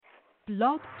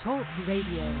Blog Talk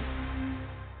Radio.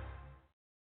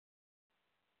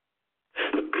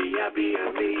 That's the book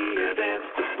for me. That's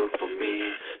the book for me.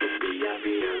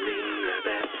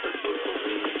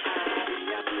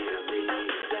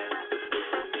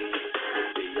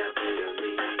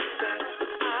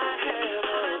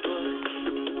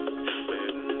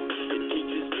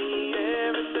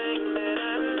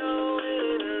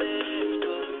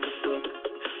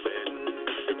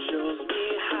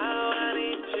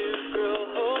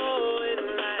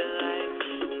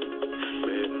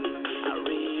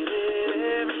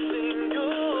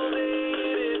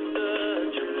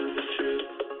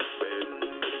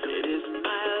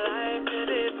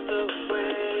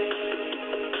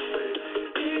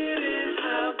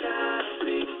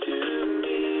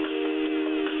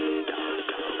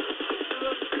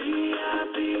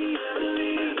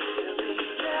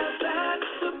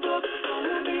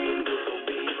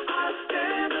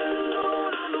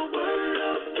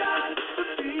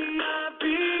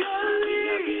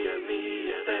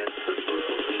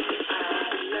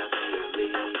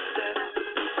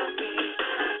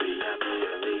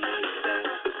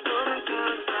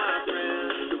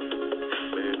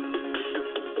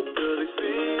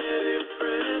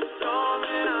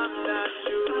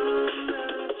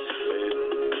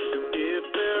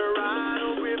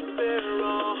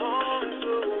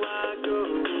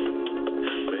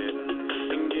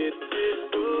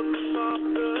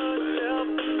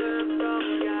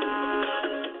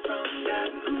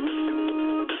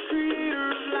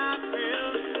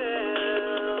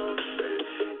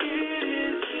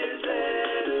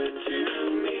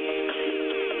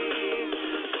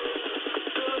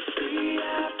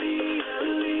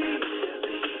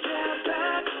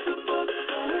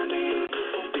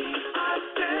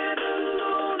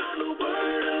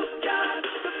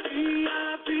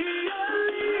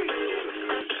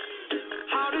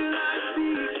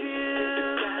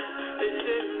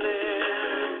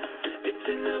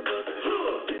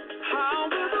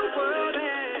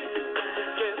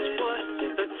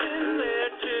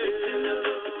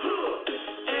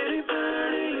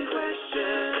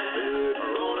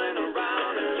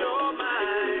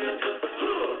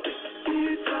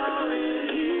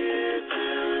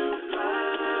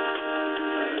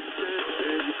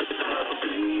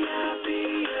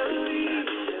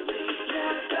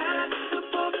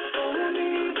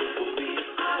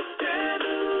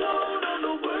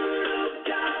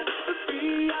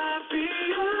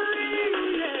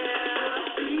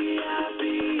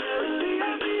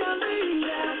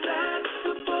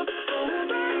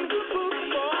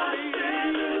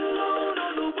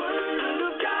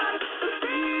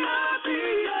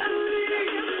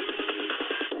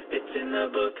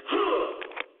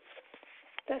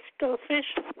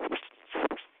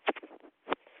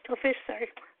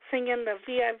 Singing the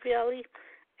V-I-V-L-E.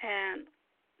 And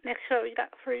next show we got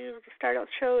for you to start out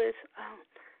the show is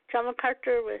John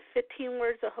MacArthur with 15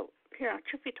 Words of Hope here on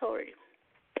Truth Be Told Radio.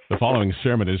 The following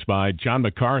sermon is by John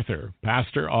MacArthur,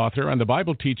 pastor, author, and the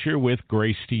Bible teacher with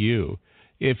Grace to You.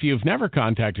 If you've never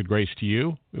contacted Grace to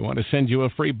You, we want to send you a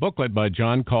free booklet by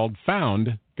John called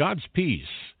Found God's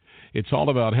Peace. It's all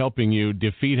about helping you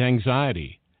defeat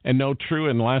anxiety and know true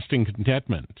and lasting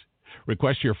contentment.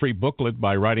 Request your free booklet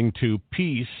by writing to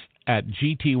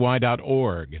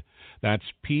peace@gty.org. That's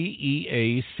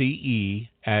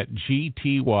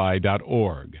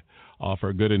PEACE@gty.org.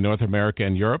 Offer good in North America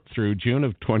and Europe through June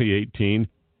of 2018.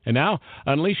 And now,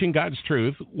 unleashing God's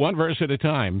truth, one verse at a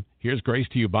time, here's Grace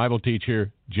to You Bible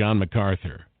teacher John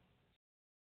MacArthur.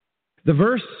 The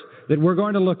verse that we're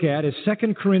going to look at is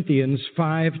 2 Corinthians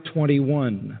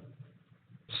 5:21.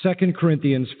 2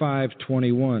 Corinthians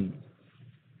 5:21.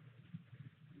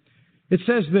 It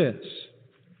says this,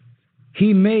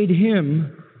 He made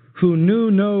him who knew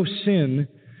no sin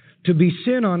to be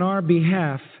sin on our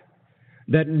behalf,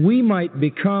 that we might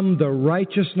become the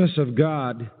righteousness of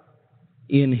God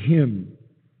in him.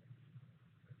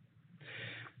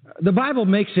 The Bible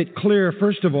makes it clear,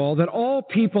 first of all, that all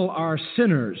people are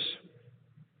sinners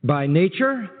by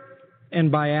nature and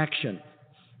by action.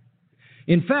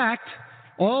 In fact,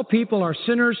 all people are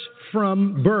sinners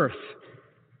from birth.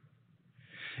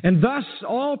 And thus,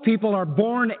 all people are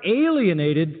born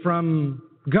alienated from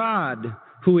God,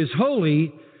 who is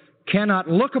holy, cannot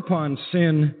look upon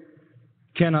sin,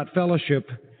 cannot fellowship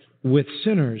with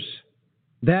sinners.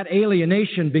 That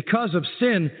alienation, because of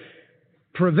sin,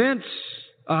 prevents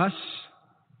us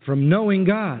from knowing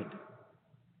God.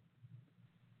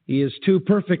 He is too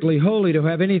perfectly holy to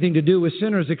have anything to do with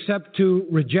sinners except to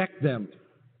reject them.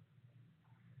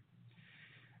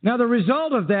 Now, the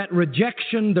result of that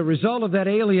rejection, the result of that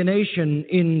alienation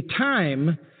in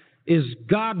time is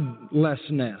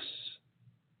godlessness.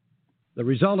 The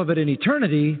result of it in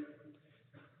eternity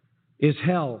is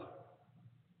hell.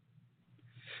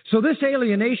 So this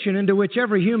alienation into which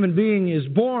every human being is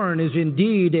born is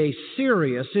indeed a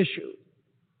serious issue.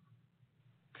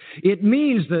 It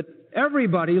means that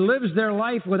everybody lives their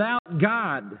life without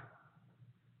God.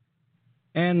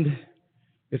 And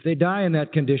if they die in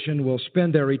that condition, will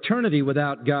spend their eternity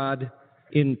without God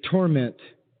in torment.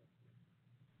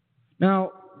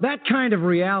 Now, that kind of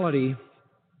reality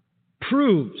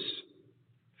proves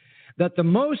that the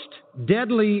most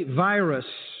deadly virus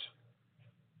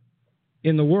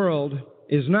in the world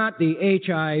is not the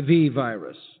HIV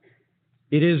virus.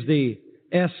 It is the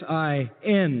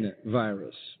SIN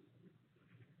virus.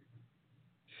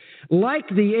 Like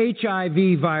the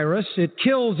HIV virus, it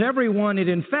kills everyone it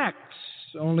infects,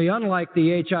 only unlike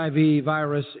the HIV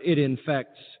virus, it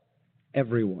infects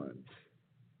everyone.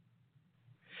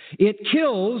 It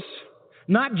kills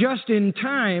not just in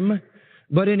time,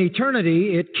 but in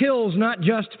eternity. It kills not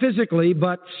just physically,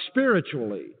 but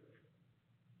spiritually.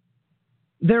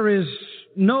 There is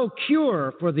no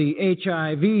cure for the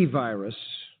HIV virus,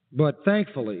 but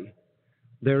thankfully,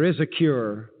 there is a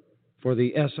cure for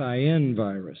the SIN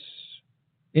virus.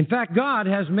 In fact, God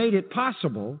has made it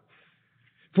possible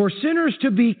for sinners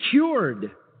to be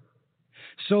cured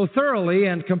so thoroughly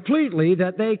and completely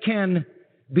that they can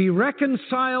be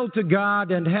reconciled to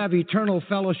God and have eternal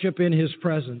fellowship in His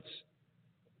presence.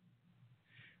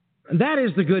 And that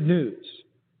is the good news.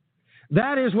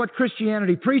 That is what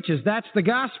Christianity preaches. That's the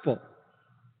gospel.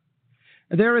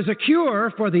 There is a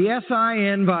cure for the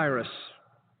SIN virus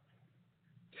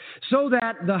so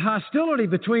that the hostility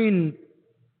between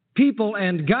people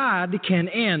and God can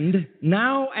end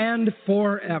now and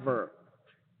forever.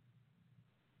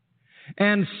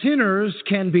 And sinners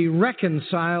can be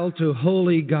reconciled to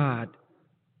holy God.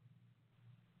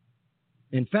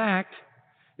 In fact,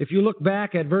 if you look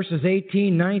back at verses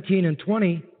 18, 19, and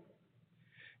 20,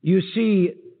 you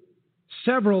see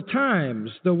several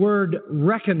times the word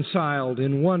reconciled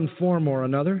in one form or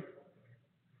another.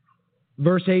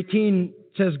 Verse 18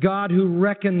 says, God who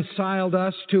reconciled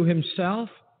us to Himself.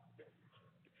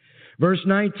 Verse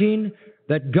 19,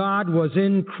 that God was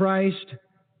in Christ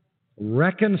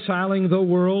reconciling the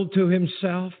world to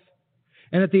Himself.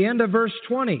 And at the end of verse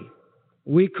 20,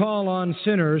 we call on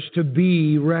sinners to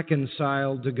be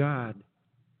reconciled to God.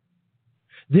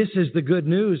 This is the good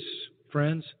news,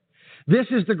 friends. This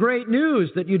is the great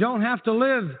news, that you don't have to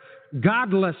live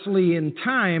godlessly in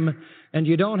time, and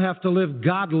you don't have to live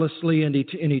godlessly in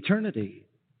eternity.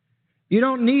 You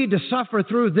don't need to suffer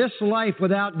through this life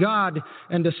without God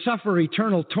and to suffer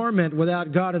eternal torment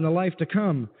without God in the life to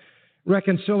come.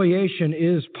 Reconciliation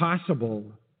is possible.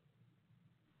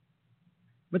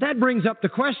 But that brings up the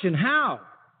question, how?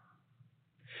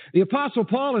 The Apostle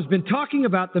Paul has been talking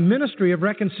about the ministry of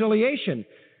reconciliation.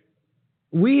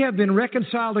 We have been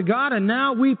reconciled to God, and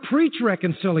now we preach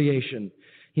reconciliation.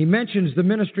 He mentions the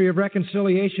ministry of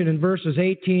reconciliation in verses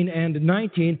 18 and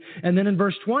 19, and then in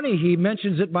verse 20 he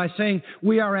mentions it by saying,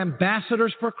 we are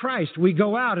ambassadors for Christ. We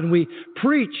go out and we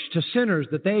preach to sinners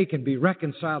that they can be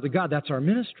reconciled to God. That's our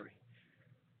ministry.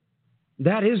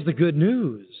 That is the good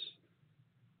news.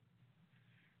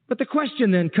 But the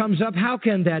question then comes up, how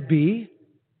can that be?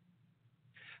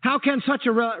 How can such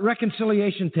a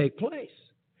reconciliation take place?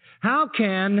 How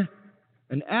can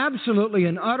an absolutely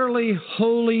and utterly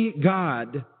holy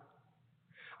God,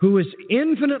 who is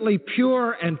infinitely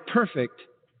pure and perfect,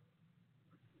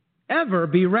 ever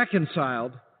be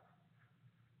reconciled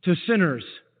to sinners?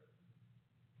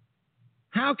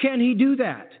 How can He do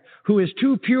that, who is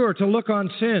too pure to look on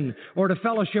sin or to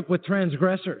fellowship with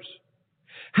transgressors?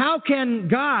 How can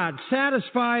God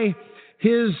satisfy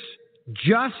His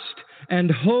just and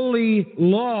holy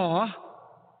law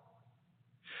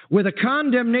with a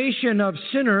condemnation of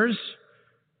sinners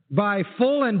by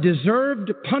full and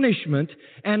deserved punishment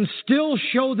and still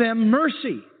show them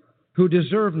mercy who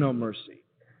deserve no mercy?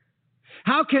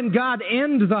 How can God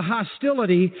end the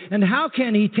hostility, and how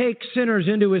can He take sinners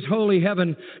into His holy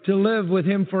heaven to live with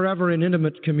Him forever in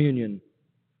intimate communion?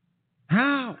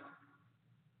 How?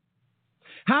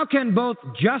 How can both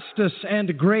justice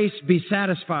and grace be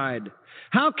satisfied?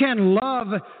 How can love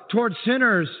toward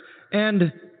sinners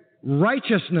and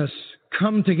righteousness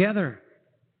come together?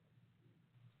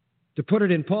 To put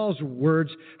it in Paul's words,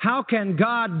 how can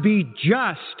God be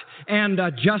just and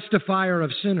a justifier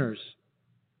of sinners?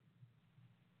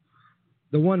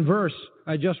 The one verse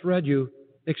I just read you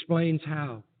explains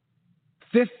how.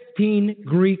 15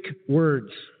 Greek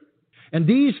words. And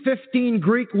these 15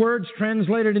 Greek words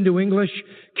translated into English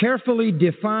carefully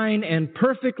define and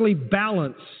perfectly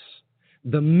balance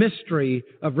the mystery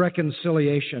of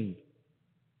reconciliation.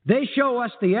 They show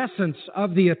us the essence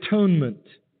of the atonement.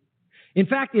 In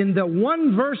fact, in the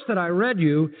one verse that I read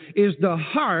you is the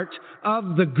heart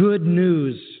of the good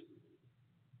news.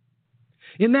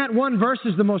 In that one verse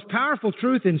is the most powerful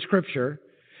truth in Scripture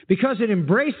because it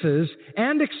embraces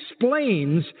and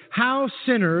explains how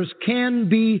sinners can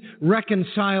be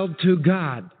reconciled to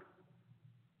God.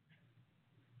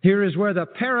 Here is where the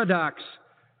paradox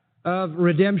of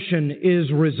redemption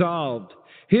is resolved.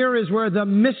 Here is where the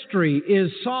mystery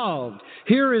is solved.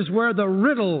 Here is where the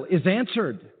riddle is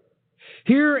answered.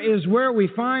 Here is where we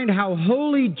find how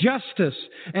holy justice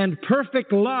and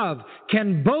perfect love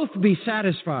can both be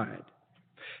satisfied.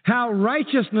 How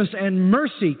righteousness and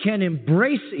mercy can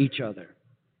embrace each other.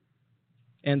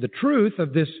 And the truth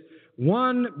of this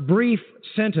one brief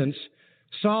sentence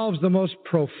solves the most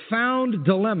profound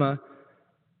dilemma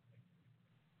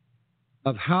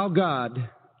of how God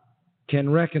can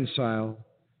reconcile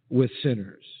with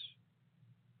sinners.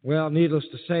 Well, needless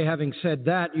to say, having said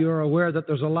that, you are aware that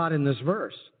there's a lot in this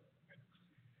verse.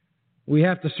 We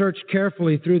have to search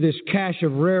carefully through this cache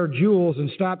of rare jewels and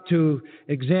stop to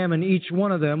examine each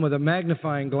one of them with a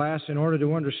magnifying glass in order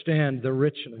to understand the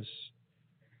richness.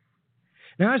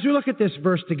 Now, as we look at this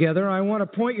verse together, I want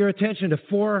to point your attention to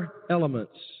four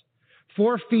elements,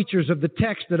 four features of the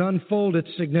text that unfold its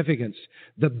significance: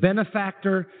 the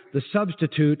benefactor, the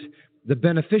substitute, the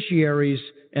beneficiaries,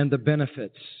 and the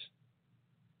benefits.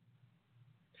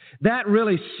 That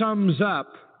really sums up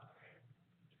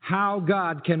how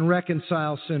God can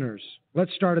reconcile sinners.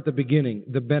 Let's start at the beginning,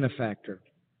 the benefactor.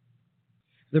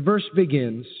 The verse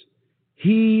begins,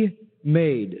 He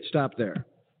made. Stop there.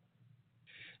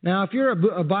 Now, if you're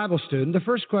a Bible student, the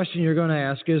first question you're going to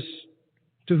ask is,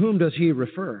 to whom does He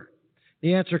refer?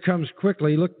 The answer comes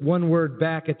quickly. Look one word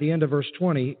back at the end of verse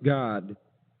 20, God.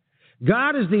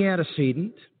 God is the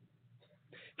antecedent.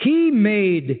 He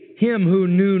made Him who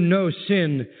knew no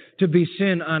sin to be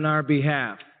sin on our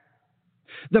behalf.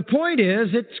 The point is,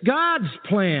 it's God's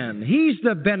plan. He's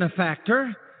the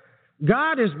benefactor.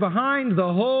 God is behind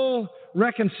the whole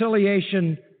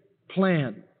reconciliation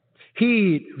plan.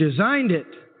 He designed it.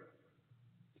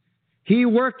 He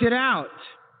worked it out.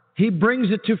 He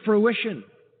brings it to fruition.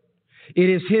 It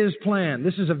is His plan.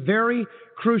 This is a very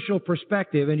crucial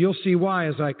perspective, and you'll see why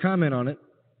as I comment on it.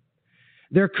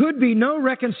 There could be no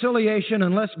reconciliation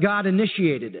unless God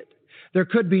initiated it. There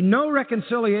could be no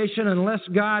reconciliation unless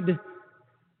God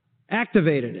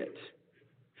activated it.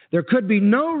 There could be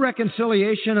no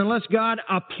reconciliation unless God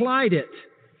applied it.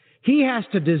 He has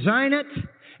to design it,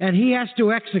 and He has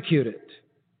to execute it.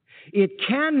 It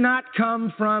cannot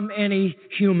come from any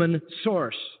human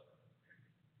source.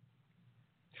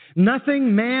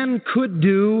 Nothing man could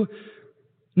do,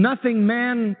 nothing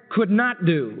man could not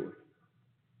do,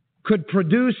 could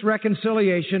produce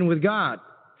reconciliation with God.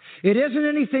 It isn't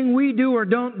anything we do or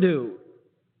don't do.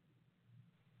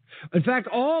 In fact,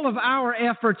 all of our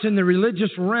efforts in the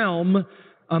religious realm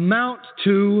amount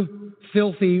to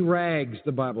filthy rags,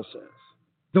 the Bible says.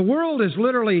 The world is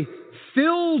literally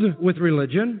filled with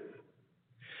religion,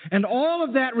 and all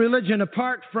of that religion,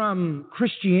 apart from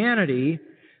Christianity,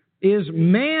 is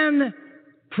man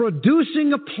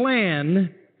producing a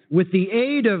plan with the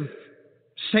aid of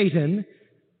Satan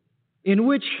in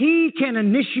which he can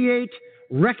initiate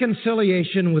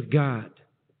reconciliation with God.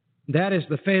 That is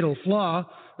the fatal flaw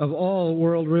of all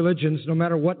world religions, no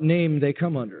matter what name they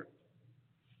come under.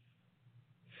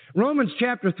 Romans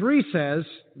chapter 3 says,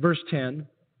 verse 10,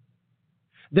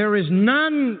 there is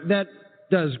none that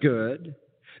does good.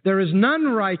 There is none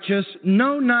righteous,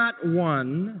 no, not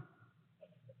one.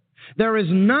 There is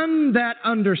none that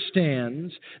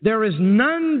understands. There is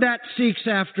none that seeks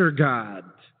after God.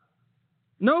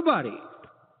 Nobody.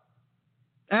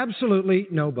 Absolutely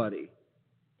nobody.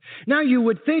 Now, you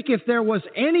would think if there was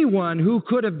anyone who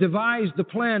could have devised the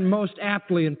plan most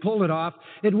aptly and pulled it off,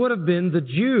 it would have been the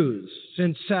Jews,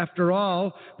 since, after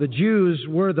all, the Jews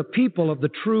were the people of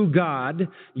the true God,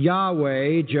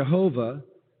 Yahweh, Jehovah.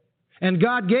 And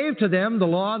God gave to them the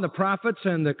law and the prophets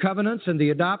and the covenants and the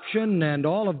adoption and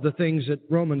all of the things that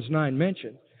Romans 9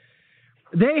 mentioned.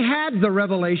 They had the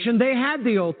revelation, they had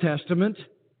the Old Testament,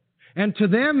 and to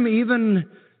them even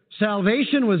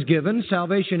salvation was given.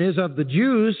 Salvation is of the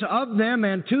Jews. Of them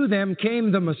and to them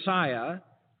came the Messiah.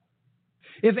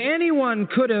 If anyone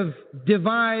could have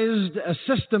devised a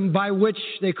system by which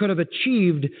they could have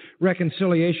achieved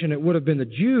reconciliation, it would have been the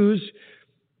Jews,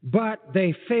 but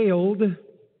they failed.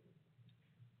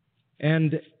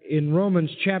 And in Romans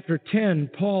chapter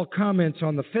 10, Paul comments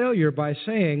on the failure by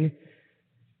saying,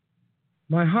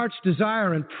 my heart's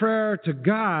desire and prayer to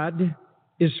God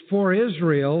is for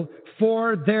Israel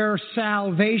for their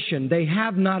salvation. They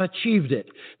have not achieved it.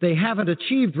 They haven't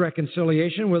achieved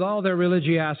reconciliation with all their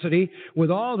religiosity, with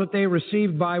all that they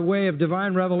received by way of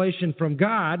divine revelation from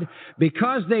God,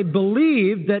 because they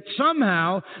believed that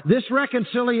somehow this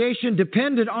reconciliation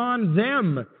depended on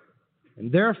them.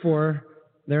 And therefore,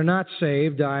 they're not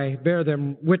saved. I bear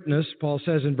them witness, Paul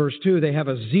says in verse 2, they have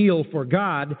a zeal for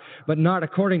God, but not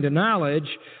according to knowledge.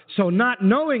 So not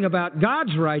knowing about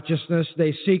God's righteousness,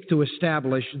 they seek to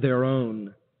establish their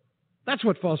own. That's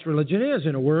what false religion is,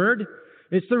 in a word.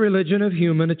 It's the religion of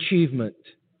human achievement.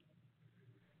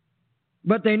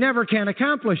 But they never can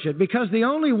accomplish it, because the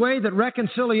only way that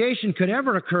reconciliation could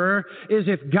ever occur is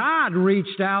if God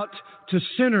reached out to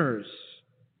sinners.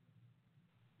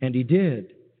 And He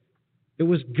did. It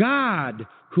was God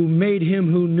who made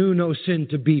Him who knew no sin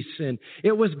to be sin.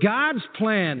 It was God's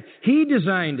plan. He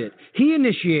designed it. He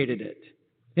initiated it.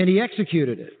 And He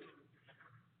executed it.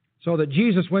 So that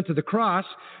Jesus went to the cross,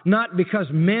 not because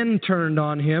men turned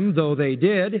on Him, though they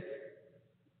did.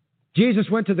 Jesus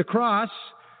went to the cross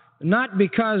not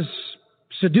because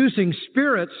seducing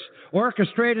spirits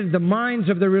orchestrated the minds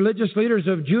of the religious leaders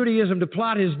of Judaism to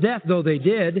plot His death, though they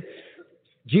did.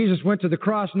 Jesus went to the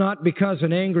cross not because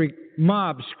an angry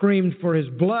mob screamed for His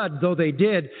blood, though they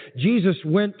did. Jesus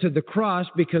went to the cross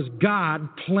because God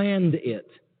planned it.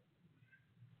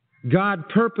 God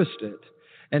purposed it,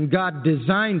 and God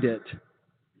designed it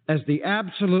as the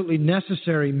absolutely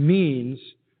necessary means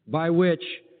by which,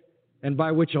 and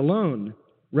by which alone,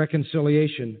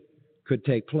 reconciliation could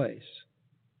take place.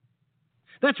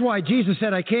 That's why Jesus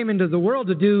said, I came into the world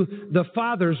to do the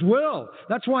Father's will.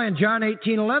 That's why in John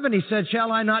 18:11 He said,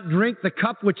 shall I not drink the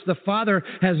cup which the Father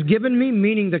has given me,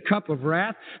 meaning the cup of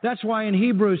wrath? That's why in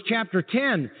Hebrews chapter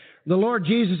 10, the Lord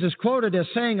Jesus is quoted as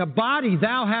saying, a body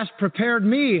thou hast prepared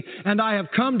me, and I have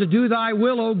come to do thy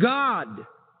will, O God.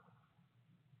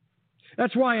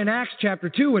 That's why in Acts chapter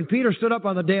 2, when Peter stood up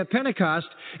on the day of Pentecost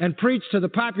and preached to the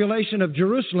population of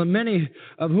Jerusalem, many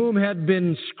of whom had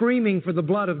been screaming for the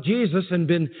blood of Jesus and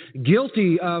been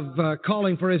guilty of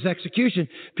calling for His execution,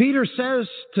 Peter says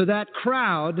to that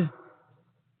crowd,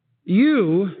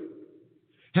 you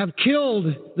have killed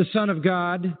the Son of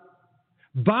God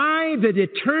by the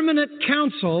determinate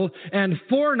counsel and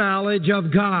foreknowledge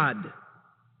of God.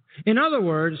 In other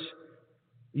words,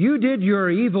 you did your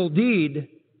evil deed,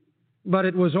 but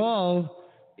it was all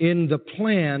in the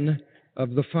plan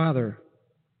of the Father.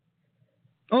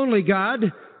 Only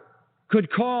God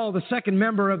could call the second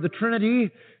member of the Trinity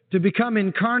to become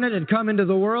incarnate and come into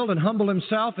the world and humble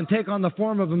Himself and take on the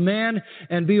form of a man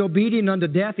and be obedient unto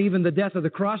death, even the death of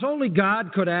the cross. Only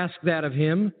God could ask that of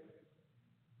Him.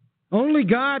 Only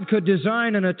God could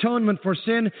design an atonement for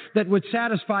sin that would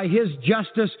satisfy His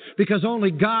justice, because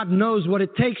only God knows what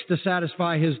it takes to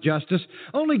satisfy His justice.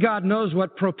 Only God knows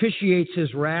what propitiates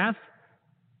His wrath.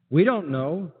 We don't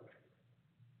know.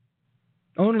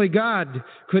 Only God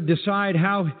could decide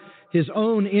how His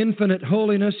own infinite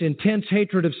holiness, intense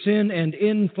hatred of sin, and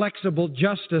inflexible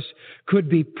justice could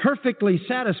be perfectly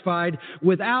satisfied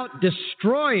without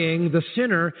destroying the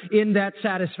sinner in that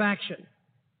satisfaction.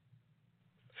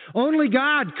 Only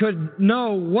God could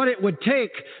know what it would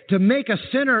take to make a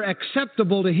sinner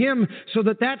acceptable to Him so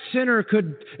that that sinner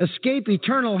could escape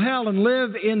eternal hell and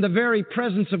live in the very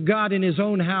presence of God in His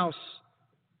own house.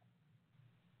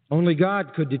 Only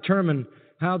God could determine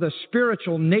how the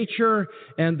spiritual nature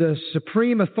and the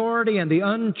supreme authority and the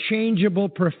unchangeable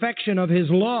perfection of His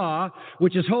law,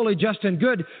 which is holy, just, and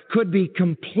good, could be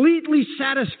completely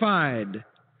satisfied,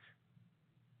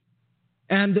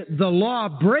 and the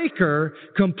lawbreaker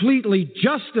completely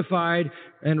justified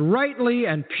and rightly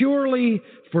and purely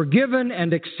forgiven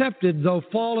and accepted, though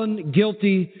fallen,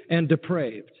 guilty, and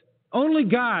depraved. Only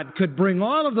God could bring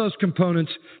all of those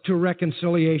components to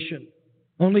reconciliation.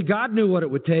 Only God knew what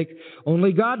it would take.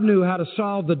 Only God knew how to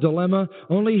solve the dilemma.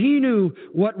 Only He knew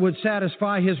what would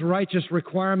satisfy His righteous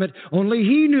requirement. Only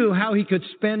He knew how He could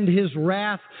spend His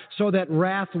wrath so that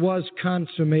wrath was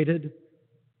consummated.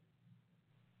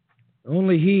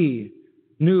 Only He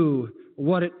knew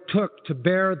what it took to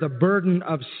bear the burden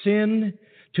of sin,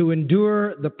 to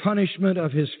endure the punishment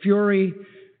of His fury.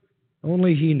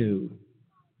 Only He knew.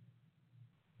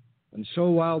 And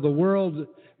so while the world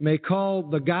may call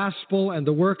the gospel and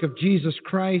the work of Jesus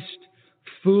Christ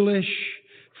foolishness,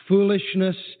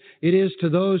 it is to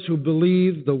those who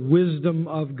believe the wisdom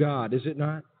of God, is it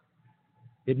not?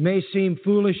 It may seem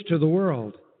foolish to the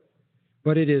world,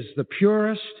 but it is the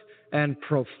purest and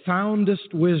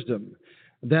profoundest wisdom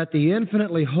that the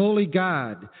infinitely holy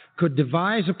God could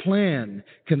devise a plan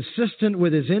consistent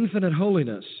with His infinite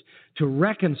holiness to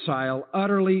reconcile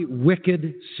utterly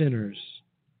wicked sinners.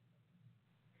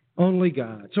 Only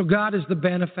God. So God is the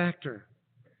benefactor.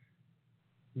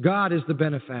 God is the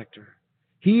benefactor.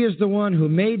 He is the one who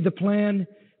made the plan.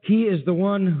 He is the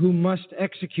one who must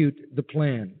execute the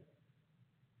plan.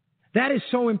 That is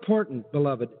so important,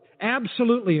 beloved.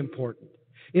 Absolutely important.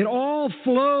 It all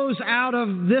flows out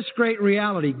of this great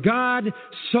reality. God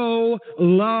so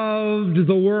loved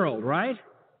the world, right?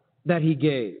 That He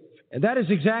gave. And that is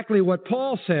exactly what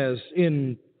Paul says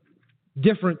in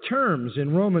different terms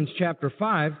in Romans chapter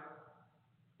 5.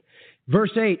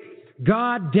 Verse 8,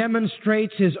 God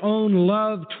demonstrates His own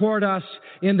love toward us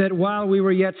in that while we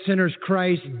were yet sinners,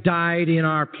 Christ died in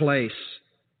our place.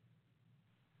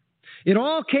 It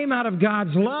all came out of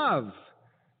God's love.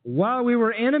 While we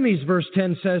were enemies, verse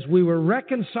 10 says, we were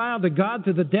reconciled to God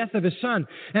through the death of His Son.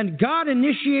 And God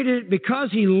initiated it because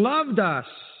He loved us.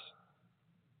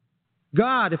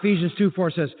 God, Ephesians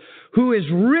 2:4 says, who is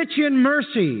rich in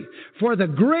mercy for the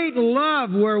great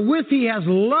love wherewith He has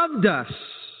loved us,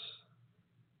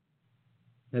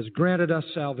 has granted us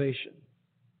salvation.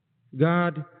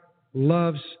 God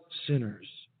loves sinners.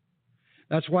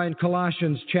 That's why in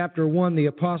Colossians chapter 1, the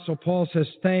Apostle Paul says,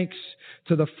 thanks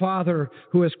to the Father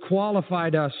who has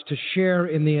qualified us to share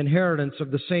in the inheritance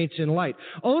of the saints in light.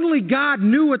 Only God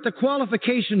knew what the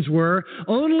qualifications were.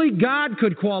 Only God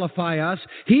could qualify us.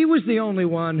 He was the only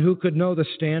one who could know the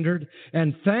standard.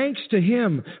 And thanks to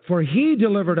Him, for He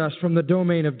delivered us from the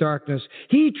domain of darkness.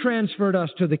 He transferred us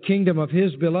to the kingdom of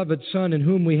His beloved Son, in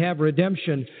whom we have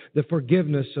redemption, the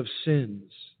forgiveness of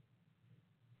sins.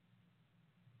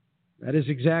 That is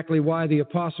exactly why the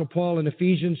Apostle Paul in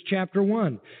Ephesians chapter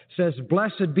 1 says,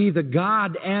 blessed be the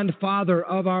God and Father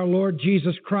of our Lord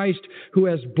Jesus Christ, who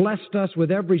has blessed us with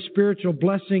every spiritual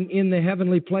blessing in the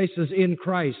heavenly places in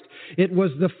Christ. It was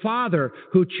the Father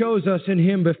who chose us in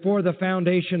Him before the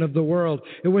foundation of the world.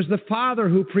 It was the Father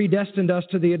who predestined us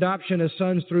to the adoption as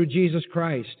sons through Jesus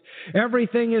Christ.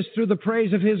 Everything is through the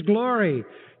praise of His glory.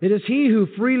 It is He who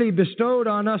freely bestowed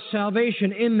on us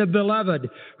salvation in the Beloved,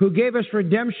 who gave us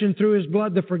redemption through His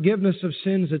blood, the forgiveness of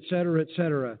sins, etc.,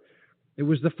 etc. It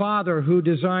was the Father who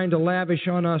designed to lavish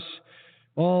on us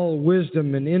all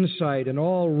wisdom and insight and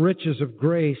all riches of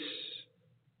grace.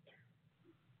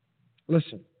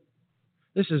 Listen,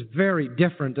 this is very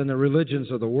different than the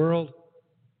religions of the world.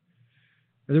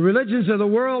 The religions of the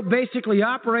world basically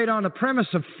operate on a premise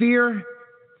of fear,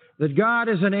 that God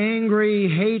is an angry,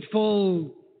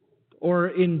 hateful, or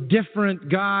indifferent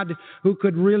God who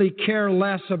could really care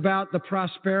less about the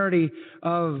prosperity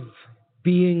of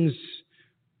beings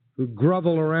who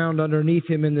grovel around underneath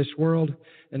Him in this world.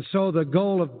 And so the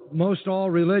goal of most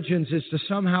all religions is to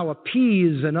somehow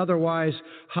appease an otherwise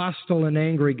hostile and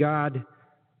angry God.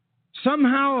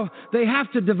 Somehow they have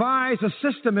to devise a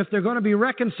system if they're going to be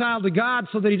reconciled to God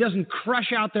so that He doesn't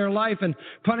crush out their life and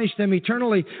punish them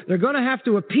eternally. They're going to have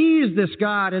to appease this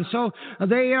God. And so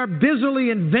they are busily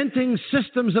inventing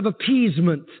systems of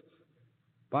appeasement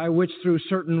by which through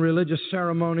certain religious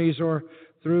ceremonies or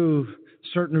through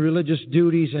certain religious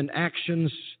duties and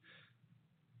actions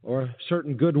or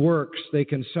certain good works, they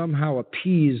can somehow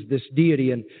appease this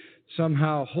deity and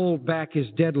somehow hold back His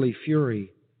deadly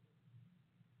fury.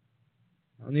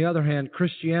 On the other hand,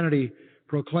 Christianity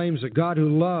proclaims a God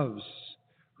who loves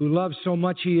so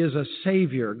much He is a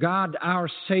Savior. God, our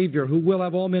Savior, who will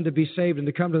have all men to be saved and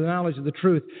to come to the knowledge of the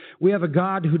truth. We have a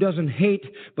God who doesn't hate,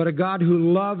 but a God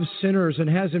who loves sinners and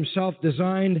has Himself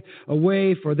designed a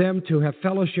way for them to have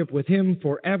fellowship with Him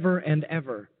forever and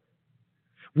ever.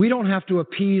 We don't have to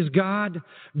appease God.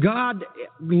 God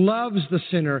loves the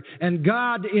sinner, and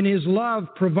God in His love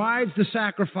provides the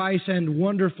sacrifice and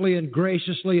wonderfully and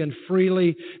graciously and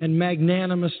freely and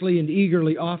magnanimously and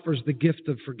eagerly offers the gift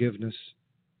of forgiveness.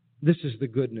 This is the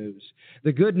good news.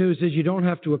 The good news is you don't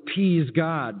have to appease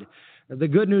God. The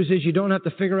good news is you don't have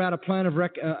to figure out a plan of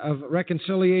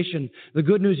reconciliation. The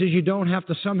good news is you don't have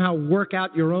to somehow work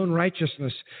out your own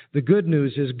righteousness. The good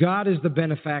news is God is the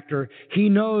benefactor. He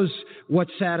knows what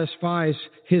satisfies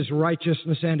His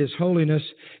righteousness and His holiness.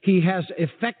 He has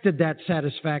effected that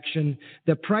satisfaction.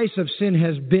 The price of sin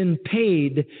has been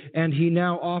paid, and He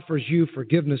now offers you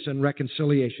forgiveness and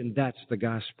reconciliation. That's the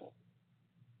gospel.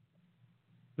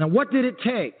 Now, what did it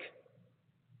take?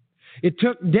 It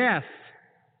took death.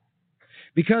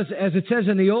 Because, as it says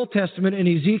in the Old Testament in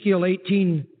Ezekiel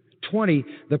 18:20,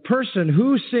 the person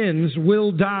who sins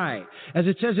will die. As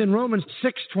it says in Romans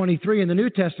 6:23 in the New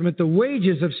Testament, the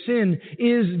wages of sin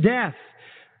is death.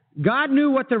 God knew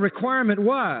what the requirement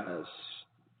was.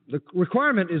 The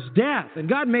requirement is death. And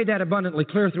God made that abundantly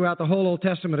clear throughout the whole Old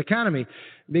Testament economy,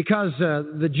 because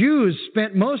the Jews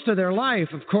spent most of their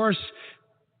life, of course,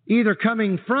 either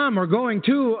coming from or going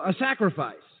to a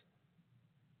sacrifice.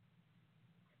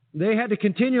 They had to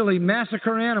continually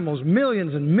massacre animals,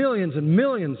 millions and millions and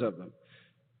millions of them,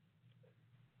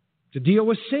 to deal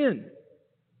with sin,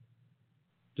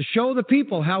 to show the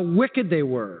people how wicked they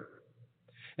were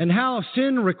and how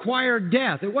sin required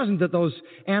death. It wasn't that those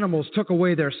animals took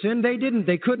away their sin. They didn't.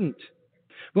 They couldn't.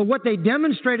 But what they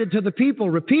demonstrated to the people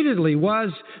repeatedly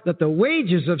was that the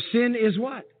wages of sin is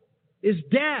what? Is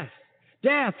death.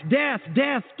 Death, death,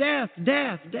 death, death,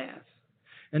 death, death.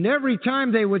 And every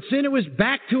time they would sin, it was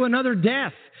back to another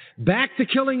death, back to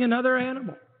killing another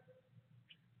animal.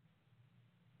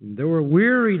 And they were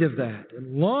wearied of that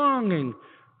and longing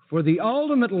for the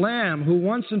ultimate Lamb who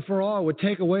once and for all would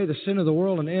take away the sin of the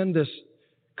world and end this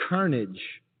carnage.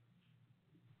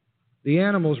 The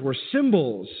animals were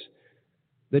symbols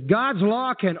that God's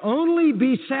law can only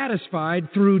be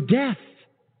satisfied through death.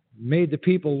 It made the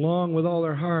people long with all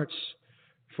their hearts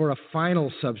for a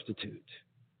final substitute.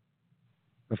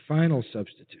 A final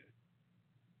substitute.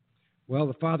 Well,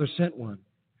 the Father sent one,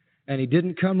 and He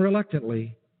didn't come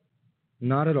reluctantly.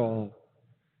 Not at all.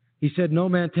 He said, "No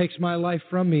man takes my life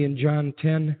from me," in John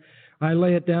 10. "I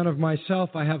lay it down of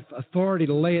myself. I have authority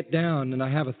to lay it down, and I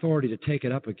have authority to take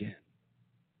it up again."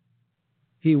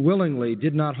 He willingly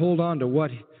did not hold on to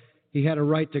what He had a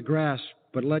right to grasp,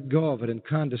 but let go of it and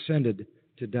condescended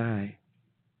to die.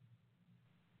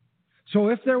 So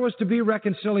if there was to be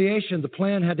reconciliation, the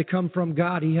plan had to come from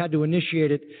God. He had to initiate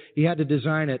it. He had to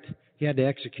design it. He had to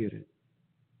execute it.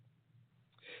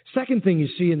 Second thing you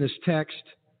see in this text,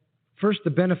 first, the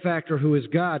benefactor who is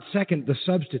God. Second, the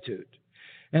substitute.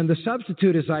 And the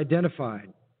substitute is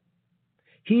identified.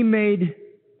 He made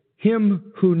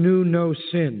Him who knew no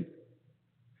sin.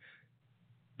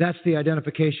 That's the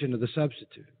identification of the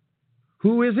substitute.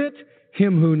 Who is it?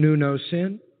 Him who knew no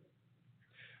sin.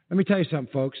 Let me tell you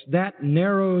something, folks. That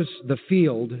narrows the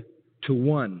field to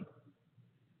one.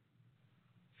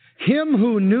 Him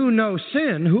who knew no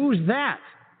sin, who's that?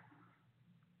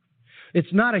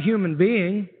 It's not a human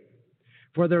being,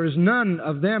 for there is none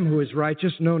of them who is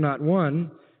righteous, no, not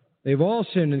one. They've all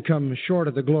sinned and come short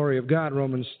of the glory of God,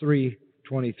 Romans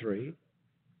 3:23.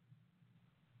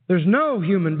 There's no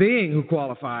human being who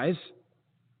qualifies.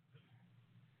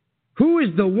 Who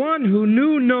is the one who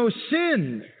knew no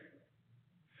sin?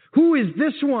 Who is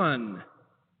this one?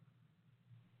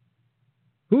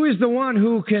 Who is the one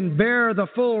who can bear the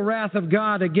full wrath of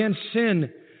God against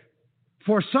sin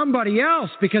for somebody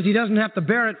else because he doesn't have to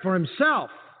bear it for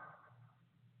himself?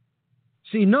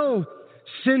 See, no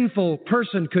sinful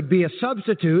person could be a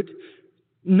substitute.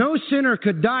 No sinner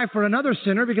could die for another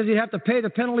sinner because he'd have to pay the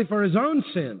penalty for his own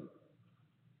sin.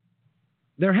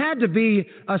 There had to be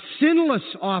a sinless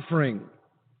offering.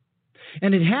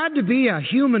 And it had to be a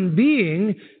human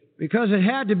being because it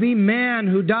had to be man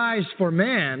who dies for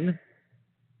man.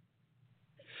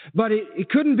 But it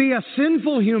couldn't be a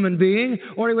sinful human being,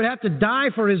 or he would have to die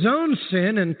for his own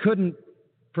sin and couldn't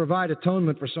provide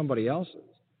atonement for somebody else's.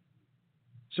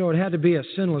 So it had to be a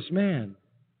sinless man.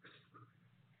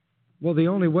 Well, the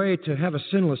only way to have a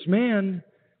sinless man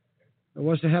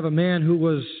was to have a man who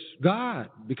was God,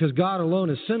 because God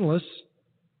alone is sinless.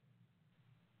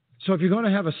 So if you're going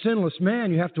to have a sinless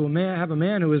man, you have to have a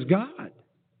man who is God.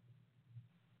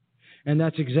 And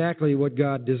that's exactly what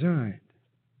God designed.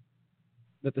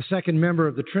 That the second member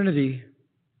of the Trinity,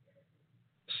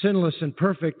 sinless and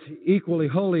perfect, equally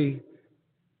holy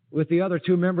with the other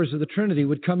two members of the Trinity,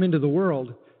 would come into the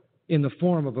world in the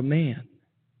form of a man.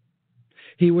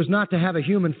 He was not to have a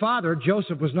human father.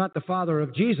 Joseph was not the father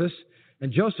of Jesus,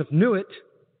 and Joseph knew it.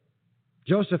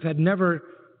 Joseph had never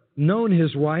known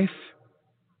his wife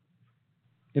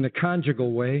in a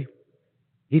conjugal way.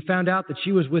 He found out that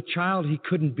she was with child. He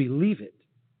couldn't believe it.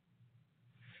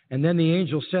 And then the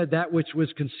angel said that which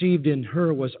was conceived in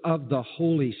her was of the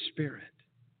Holy Spirit.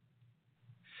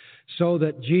 So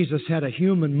that Jesus had a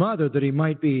human mother that he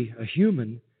might be a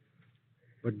human,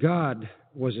 but God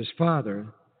was his father,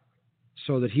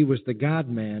 so that he was the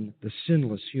God-man, the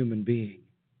sinless human being.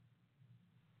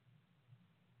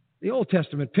 The Old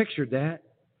Testament pictured that,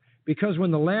 because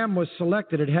when the lamb was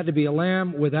selected, it had to be a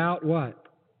lamb without what?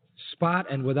 Spot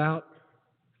and without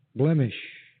blemish.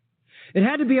 It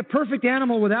had to be a perfect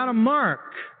animal without a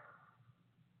mark,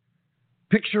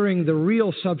 picturing the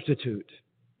real substitute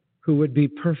who would be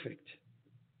perfect.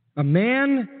 A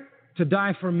man to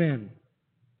die for men,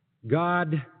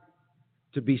 God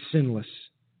to be sinless,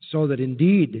 so that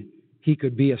indeed he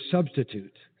could be a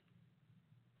substitute.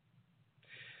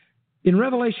 In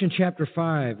Revelation chapter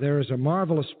 5, there is a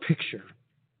marvelous picture,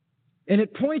 and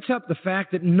it points up the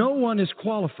fact that no one is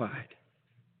qualified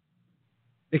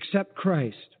except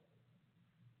Christ.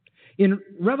 In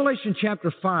Revelation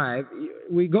chapter 5,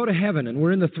 we go to heaven and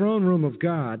we're in the throne room of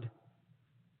God.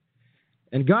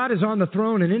 And God is on the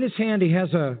throne, and in His hand He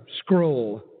has a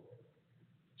scroll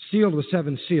sealed with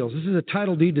 7 seals. This is a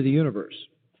title deed to the universe.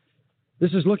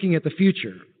 This is looking at the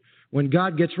future, when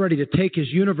God gets ready to take His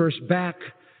universe back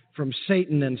from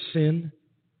Satan and sin,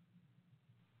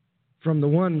 from the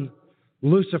one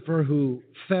Lucifer who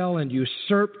fell and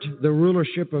usurped the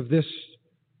rulership of this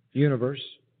universe.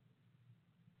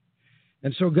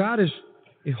 And so God is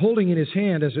holding in His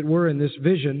hand, as it were, in this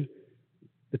vision,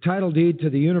 the title deed to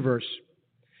the universe.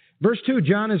 Verse 2,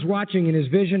 John is watching in his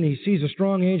vision. He sees a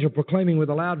strong angel proclaiming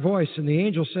with a loud voice, and the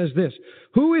angel says this,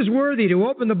 "Who is worthy to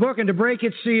open the book and to break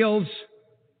its seals?"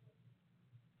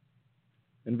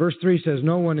 And verse 3 says,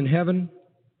 "No one in heaven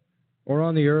or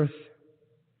on the earth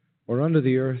or under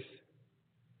the earth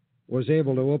was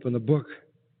able to open the book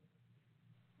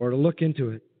or to look into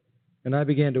it. And I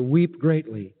began to weep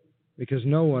greatly because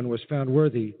no one was found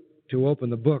worthy to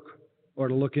open the book or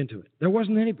to look into it." There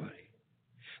wasn't anybody.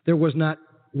 There was not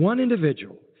one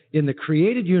individual in the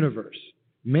created universe,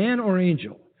 man or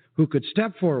angel, who could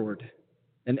step forward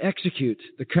and execute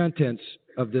the contents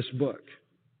of this book.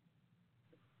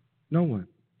 No one.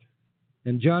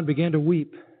 And John began to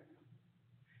weep.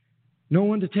 No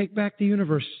one to take back the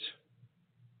universe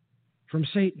from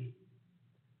Satan.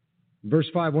 Verse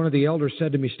 5, one of the elders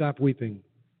said to me, "Stop weeping.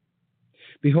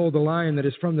 Behold, the Lion that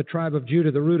is from the tribe of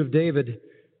Judah, the root of David,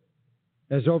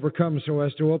 has overcome so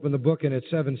as to open the book and its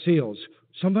 7 seals."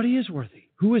 Somebody is worthy.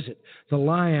 Who is it? The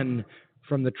Lion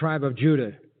from the tribe of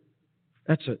Judah.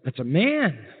 That's a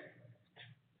man.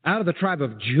 Out of the tribe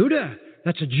of Judah.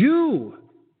 That's a Jew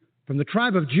from the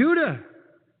tribe of Judah.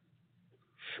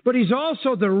 But he's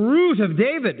also the root of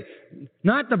David,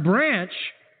 not the branch,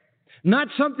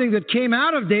 not something that came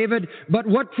out of David, but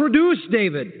what produced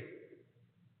David.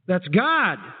 That's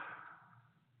God.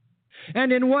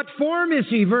 And in what form is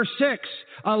he? Verse 6,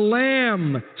 a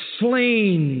lamb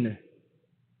slain.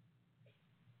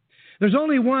 There's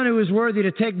only one who is worthy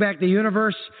to take back the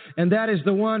universe, and that is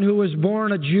the one who was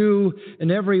born a Jew, in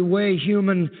every way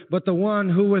human, but the one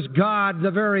who was God,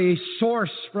 the very source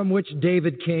from which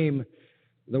David came,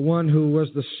 the one who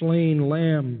was the slain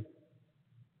lamb.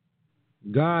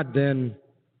 God then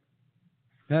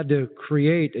had to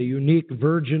create a unique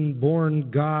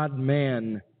virgin-born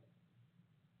God-man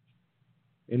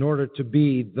in order to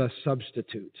be the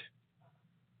substitute.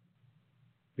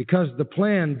 Because the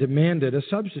plan demanded a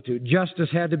substitute.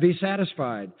 Justice had to be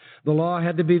satisfied. The law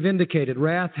had to be vindicated.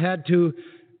 Wrath had to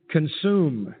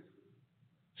consume.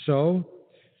 So,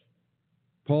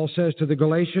 Paul says to the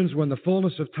Galatians, when the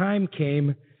fullness of time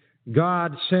came,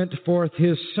 God sent forth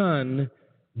His Son,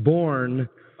 born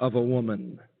of a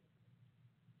woman.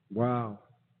 Wow.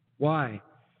 Why?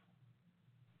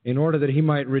 In order that He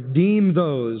might redeem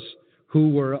those who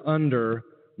were under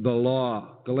the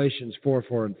law. Galatians 4,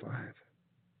 4, and 5.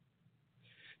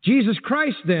 Jesus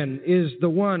Christ, then, is the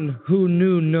one who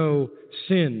knew no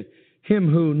sin. Him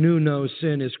who knew no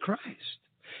sin is Christ.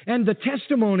 And the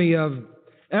testimony of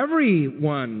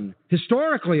everyone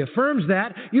historically affirms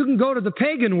that. You can go to the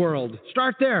pagan world.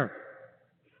 Start there.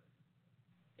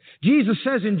 Jesus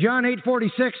says in John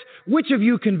 8:46, "Which of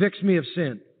you convicts me of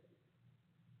sin?"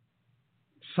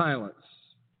 Silence.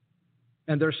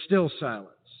 And there's still silence.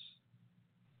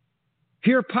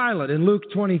 Hear Pilate in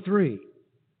Luke 23.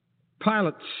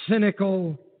 Pilate,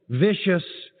 cynical, vicious,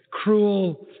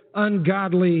 cruel,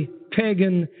 ungodly,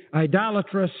 pagan,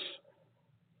 idolatrous.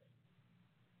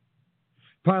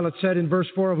 Pilate said in verse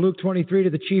 4 of Luke 23 to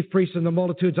the chief priests and the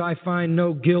multitudes, "I find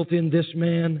no guilt in this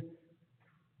man."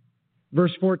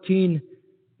 Verse 14,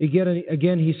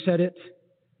 again he said it,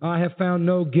 "I have found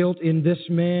no guilt in this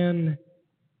man."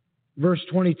 Verse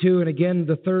 22, and again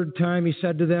the third time he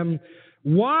said to them,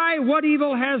 "Why? What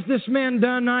evil has this man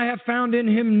done? I have found in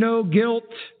him no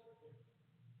guilt."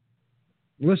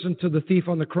 Listen to the thief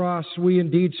on the cross. "We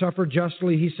indeed suffer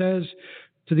justly," he says.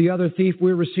 To the other thief,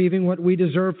 "We're receiving what we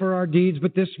deserve for our deeds,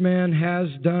 but this man has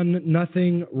done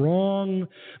nothing wrong."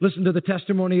 Listen to the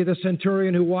testimony of the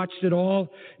centurion who watched it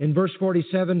all. In verse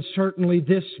 47, "Certainly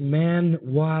this man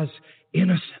was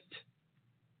innocent."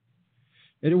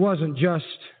 It wasn't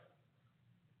just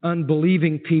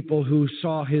unbelieving people who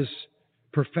saw his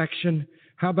perfection.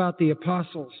 How about the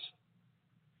apostles?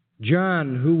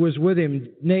 John, who was with him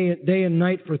day and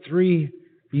night for 3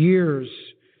 years.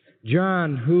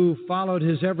 John, who followed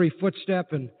his every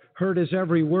footstep and heard his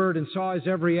every word and saw his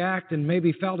every act and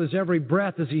maybe felt his every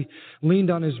breath as he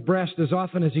leaned on his breast as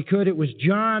often as he could. It was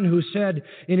John who said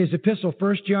in his epistle,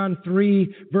 1 John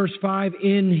 3, verse 5,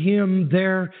 "In him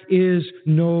there is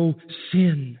no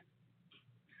sin."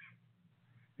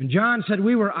 And John said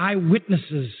we were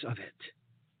eyewitnesses of it.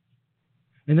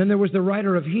 And then there was the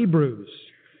writer of Hebrews,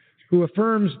 who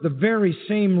affirms the very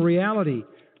same reality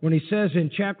when he says in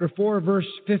chapter 4, verse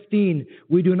 15,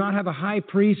 we do not have a high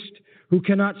priest who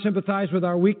cannot sympathize with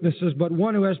our weaknesses, but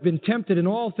one who has been tempted in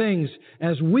all things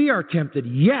as we are tempted,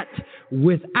 yet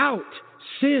without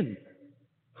sin.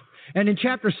 And in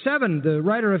chapter 7, the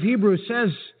writer of Hebrews says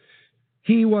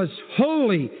he was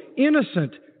holy,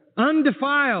 innocent,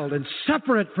 undefiled, and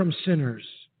separate from sinners.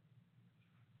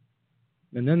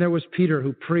 And then there was Peter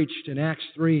who preached in Acts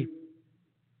 3,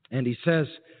 and he says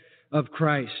of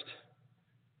Christ,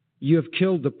 you have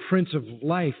killed the Prince of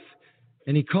Life,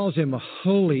 and he calls him a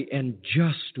holy and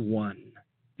just one.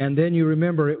 And then you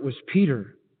remember it was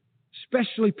Peter,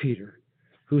 especially Peter,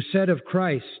 who said of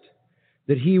Christ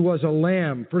that he was a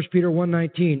lamb, 1 Peter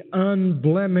 1:19,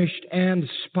 unblemished and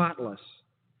spotless,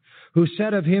 who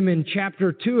said of him in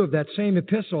chapter 2 of that same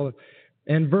epistle,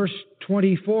 and verse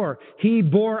 24, he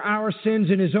bore our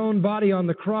sins in his own body on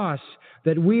the cross,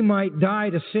 that we might die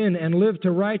to sin and live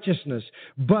to righteousness.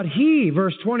 But he,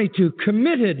 verse 22,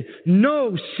 committed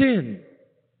no sin.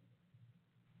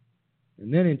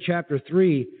 And then in chapter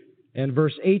 3 and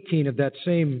verse 18 of that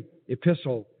same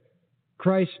epistle,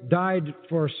 Christ died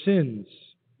for sins,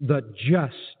 the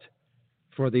just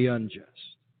for the unjust.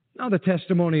 Now the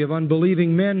testimony of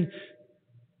unbelieving men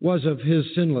was of his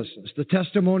sinlessness. The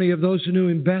testimony of those who knew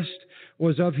him best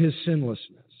was of his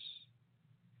sinlessness.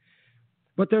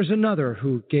 But there's another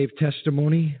who gave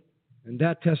testimony, and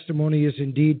that testimony is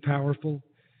indeed powerful.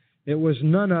 It was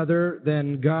none other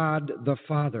than God the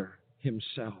Father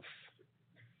himself.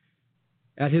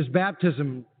 At his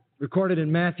baptism, recorded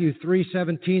in Matthew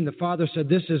 3:17, the Father said,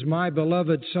 this is my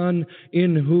beloved Son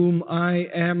in whom I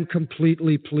am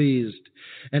completely pleased.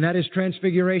 And at his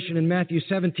transfiguration in Matthew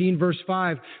 17, verse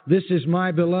 5, this is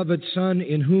my beloved Son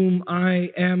in whom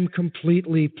I am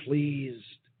completely pleased.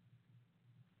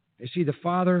 You see, the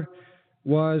Father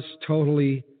was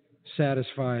totally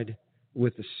satisfied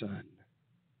with the Son.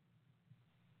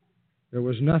 There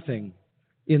was nothing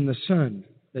in the Son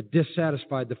that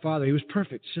dissatisfied the Father. He was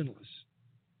perfect, sinless.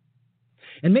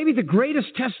 And maybe the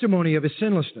greatest testimony of his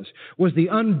sinlessness was the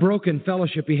unbroken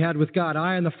fellowship he had with God.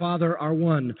 I and the Father are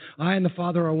one. I and the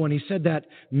Father are one. He said that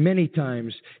many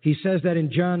times. He says that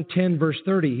in John 10, verse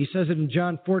 30. He says it in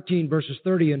John 14, verses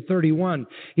 30 and 31.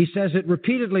 He says it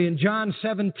repeatedly in John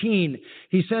 17.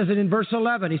 He says it in verse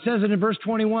 11. He says it in verse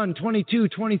 21, 22,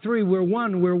 23. We're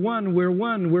one, we're one, we're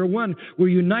one, we're one. We're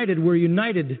united, we're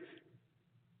united.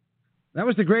 That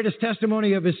was the greatest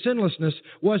testimony of his sinlessness,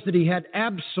 was that he had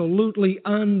absolutely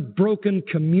unbroken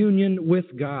communion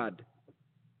with God.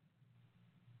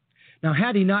 Now,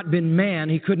 had he not been man,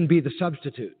 he couldn't be the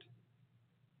substitute.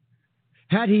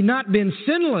 Had he not been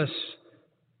sinless,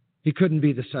 he couldn't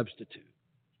be the substitute.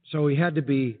 So he had to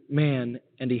be man,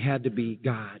 and he had to be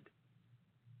God.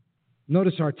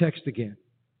 Notice our text again.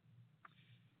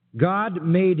 God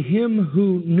made him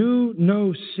who knew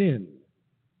no sin.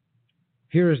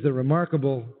 Here is the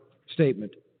remarkable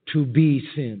statement, to be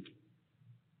sin.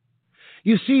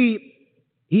 You see,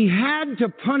 he had to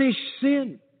punish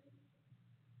sin.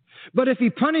 But if he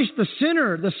punished the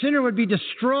sinner would be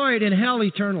destroyed in hell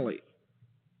eternally.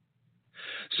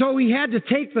 So he had to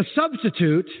take the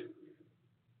substitute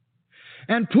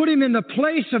and put him in the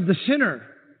place of the sinner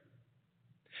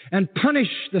and punish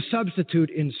the substitute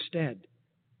instead.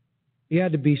 He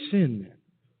had to be sin.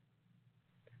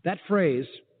 That phrase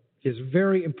is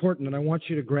very important, and I want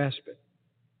you to grasp it.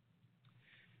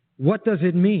 What does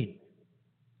it mean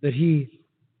that he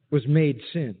was made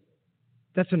sin?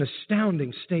 That's an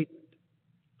astounding statement.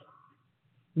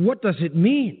 What does it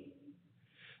mean?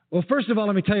 Well, first of all,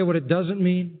 let me tell you what it doesn't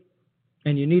mean,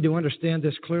 and you need to understand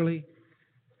this clearly.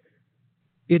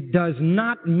 It does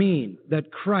not mean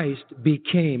that Christ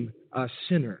became a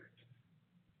sinner.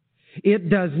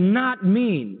 It does not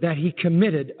mean that he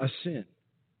committed a sin.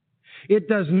 It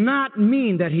does not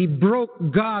mean that he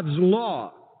broke God's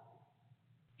law.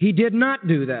 He did not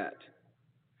do that.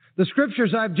 The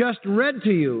scriptures I've just read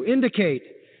to you indicate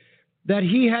that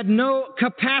he had no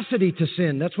capacity to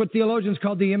sin. That's what theologians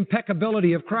call the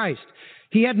impeccability of Christ.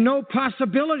 He had no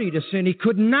possibility to sin. He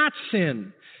could not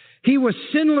sin. He was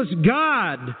sinless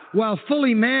God while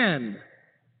fully man.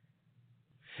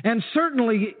 And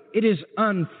certainly it is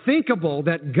unthinkable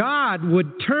that God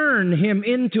would turn him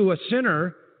into a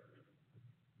sinner.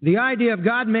 The idea of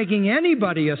God making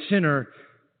anybody a sinner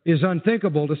is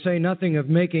unthinkable, to say nothing of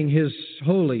making his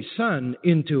holy Son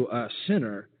into a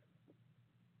sinner.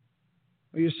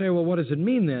 Well, you say, well, what does it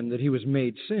mean then that he was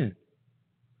made sin?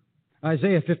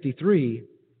 Isaiah 53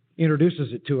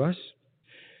 introduces it to us.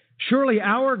 Surely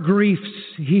our griefs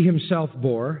he himself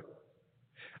bore,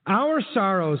 our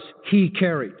sorrows he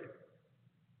carried.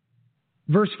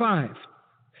 Verse 5,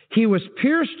 he was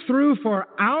pierced through for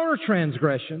our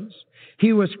transgressions,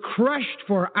 he was crushed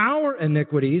for our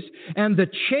iniquities, and the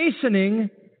chastening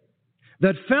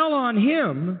that fell on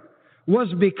him was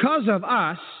because of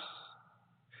us.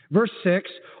 Verse 6,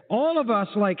 all of us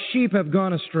like sheep have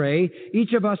gone astray.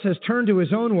 Each of us has turned to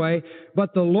his own way.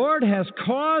 But the Lord has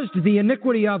caused the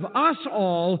iniquity of us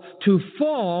all to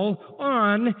fall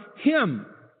on him.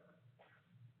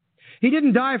 He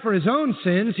didn't die for his own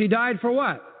sins. He died for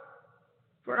what?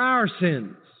 For our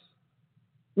sins.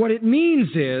 What it means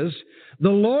is the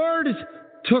Lord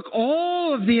took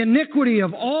all of the iniquity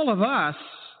of all of us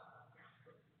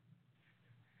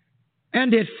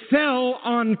and it fell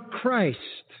on Christ.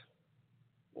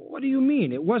 What do you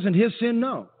mean? It wasn't his sin?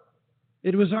 No.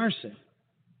 It was our sin.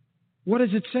 What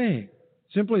is it saying?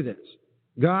 Simply this.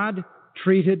 God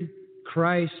treated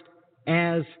Christ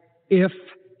as if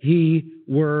he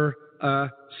were a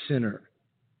sinner.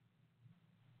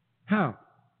 How?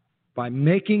 By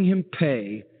making him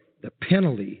pay the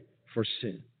penalty for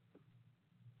sin,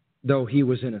 though he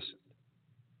was innocent.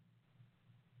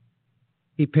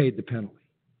 He paid the penalty.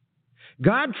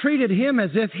 God treated him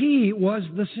as if he was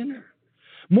the sinner.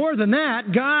 More than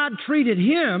that, God treated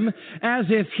him as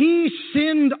if he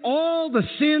sinned all the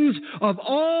sins of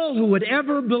all who would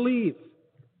ever believe.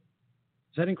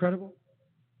 Is that incredible?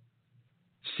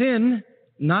 Sin,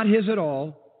 not his at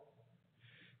all,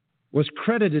 was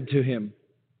credited to him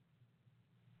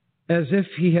as if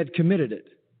he had committed it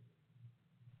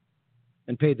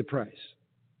and paid the price.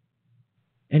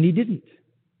 And he didn't.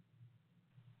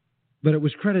 But it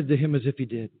was credited to him as if he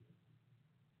did.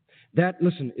 That,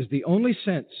 listen, is the only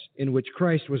sense in which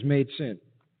Christ was made sin.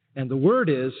 And the word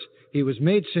is, he was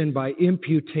made sin by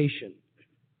imputation.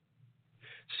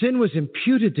 Sin was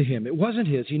imputed to him. It wasn't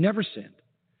his. He never sinned.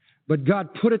 But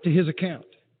God put it to his account,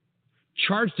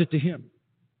 charged it to him,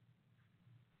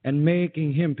 and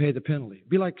making him pay the penalty.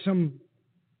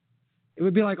 It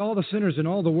would be like all the sinners in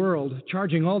all the world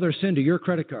charging all their sin to your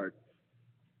credit card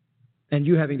and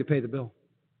you having to pay the bill.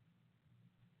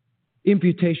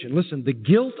 Imputation. Listen, the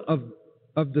guilt of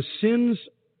the sins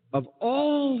of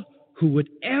all who would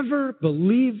ever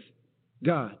believe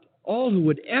God, all who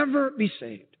would ever be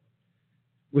saved,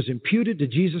 was imputed to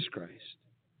Jesus Christ,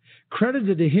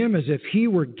 credited to him as if he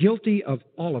were guilty of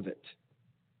all of it.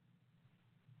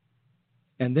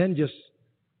 And then just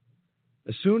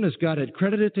as soon as God had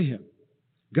credited it to him,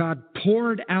 God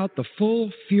poured out the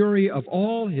full fury of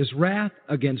all his wrath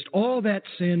against all that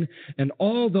sin and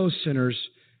all those sinners.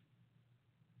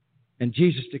 And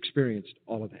Jesus experienced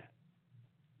all of that.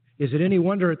 Is it any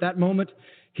wonder at that moment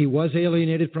he was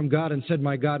alienated from God and said,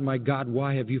 my God,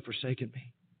 why have you forsaken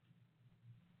me?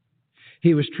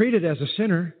 He was treated as a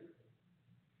sinner.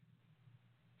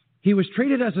 He was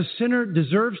treated as a sinner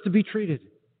deserves to be treated,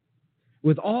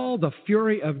 with all the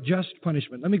fury of just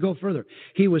punishment. Let me go further.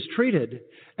 He was treated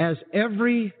as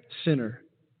every sinner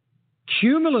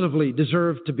cumulatively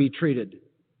deserved to be treated,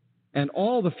 and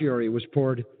all the fury was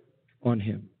poured on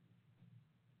him.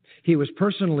 He was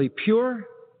personally pure.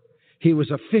 He was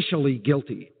officially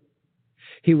guilty.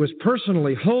 He was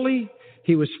personally holy.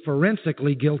 He was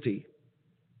forensically guilty.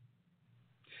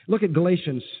 Look at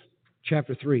Galatians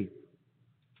chapter 3.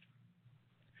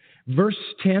 Verse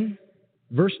 10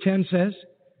 says,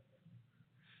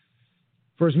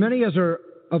 for as many as are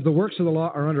of the works of the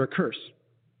law are under a curse.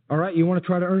 All right, you want to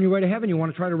try to earn your way to heaven? You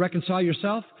want to try to reconcile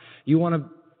yourself? You want to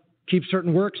keep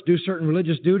certain works, do certain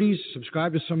religious duties,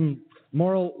 subscribe to some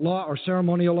moral law or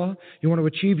ceremonial law? You want to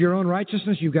achieve your own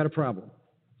righteousness? You've got a problem.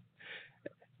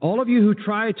 All of you who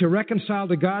try to reconcile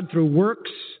to God through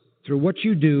works, through what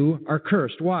you do, are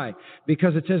cursed. Why?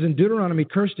 Because it says in Deuteronomy,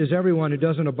 cursed is everyone who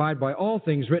doesn't abide by all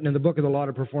things written in the book of the law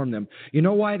to perform them. You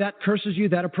know why that curses you?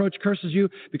 That approach curses you?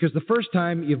 Because the first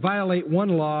time you violate one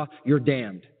law, you're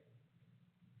damned.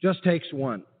 Just takes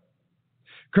one.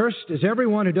 Cursed is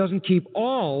everyone who doesn't keep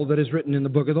all that is written in the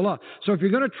book of the law. So if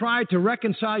you're going to try to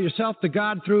reconcile yourself to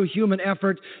God through human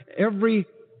effort, every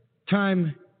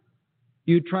time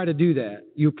you try to do that,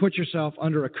 you put yourself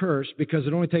under a curse because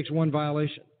it only takes one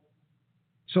violation.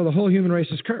 So the whole human race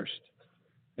is cursed.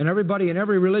 And everybody in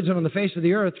every religion on the face of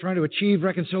the earth trying to achieve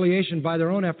reconciliation by their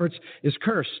own efforts is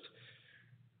cursed.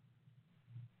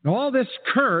 Now, all this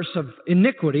curse of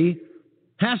iniquity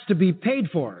has to be paid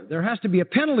for. There has to be a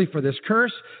penalty for this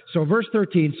curse. So verse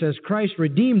 13 says, Christ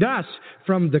redeemed us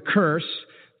from the curse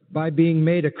by being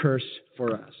made a curse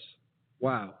for us.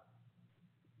 Wow.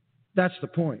 That's the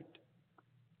point.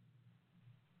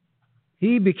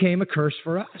 He became a curse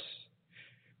for us.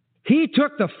 He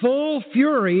took the full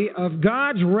fury of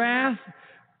God's wrath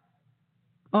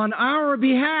on our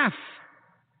behalf.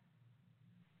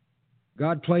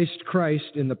 God placed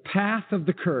Christ in the path of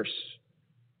the curse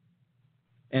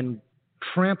and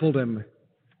trampled him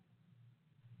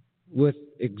with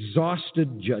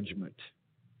exhausted judgment.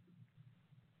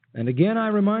 And again, I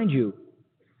remind you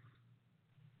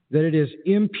that it is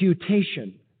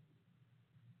imputation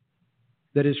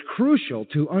that is crucial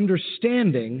to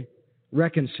understanding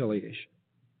reconciliation.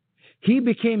 He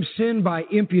became sin by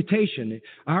imputation.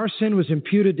 Our sin was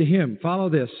imputed to him. Follow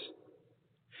this.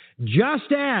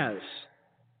 Just as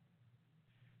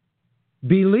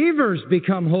believers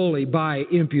become holy by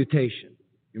imputation.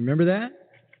 You remember that?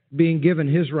 Being given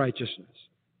his righteousness.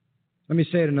 Let me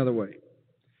say it another way.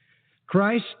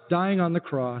 Christ dying on the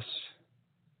cross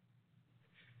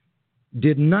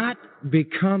did not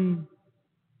become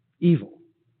evil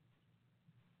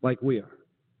like we are.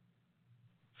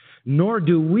 Nor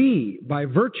do we, by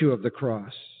virtue of the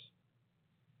cross,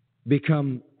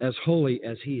 become as holy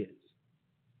as he is.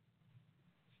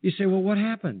 You say, well, what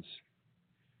happens?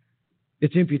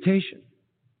 It's imputation.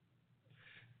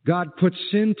 God puts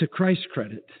sin to Christ's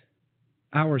credit,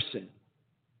 our sin,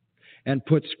 and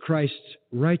puts Christ's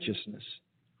righteousness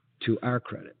to our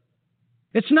credit.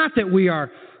 It's not that we are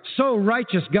so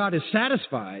righteous God is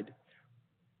satisfied.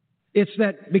 It's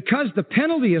that because the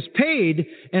penalty is paid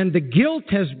and the guilt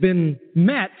has been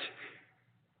met,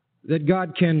 that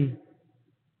God can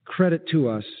credit to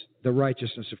us the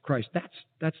righteousness of Christ.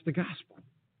 That's the gospel.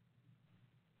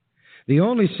 The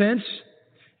only sense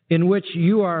in which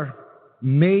you are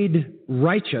made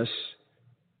righteous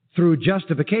through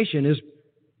justification is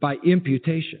by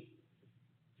imputation.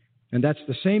 And that's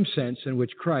the same sense in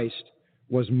which Christ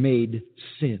was made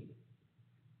sin.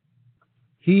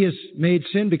 He is made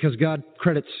sin because God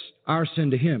credits our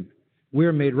sin to him.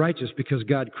 We're made righteous because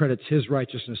God credits his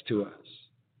righteousness to us.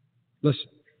 Listen,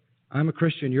 I'm a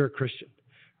Christian, you're a Christian.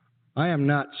 I am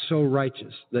not so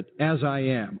righteous that as I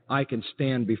am, I can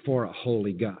stand before a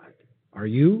holy God. Are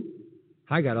you?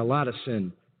 I got a lot of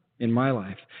sin in my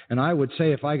life. And I would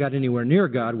say if I got anywhere near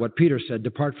God, what Peter said,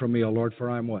 depart from me, O Lord, for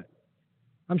I'm what?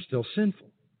 I'm still sinful.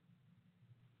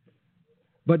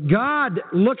 But God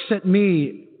looks at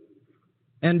me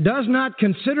and does not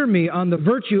consider me on the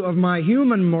virtue of my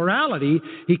human morality.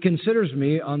 He considers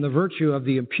me on the virtue of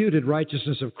the imputed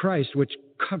righteousness of Christ, which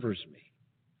covers me.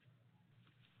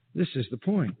 This is the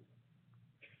point.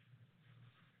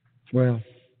 Well,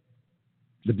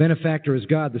 the benefactor is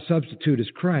God, the substitute is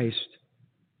Christ,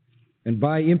 and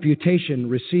by imputation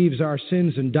receives our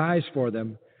sins and dies for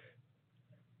them,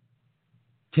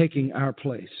 taking our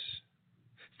place.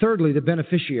 Thirdly, the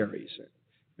beneficiaries.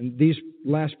 And these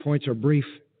last points are brief.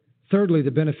 Thirdly,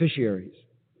 the beneficiaries.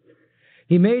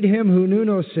 He made him who knew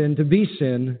no sin to be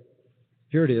sin,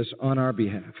 here it is, on our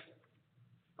behalf.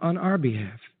 On our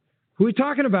behalf. Who are we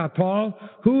talking about, Paul?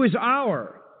 Who is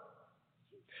our?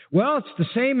 Well, it's the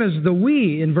same as the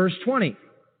we in verse 20.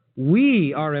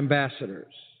 We are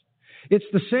ambassadors. It's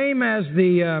the same as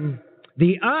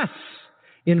the us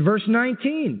in verse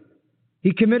 19.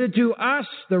 He committed to us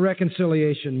the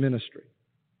reconciliation ministry.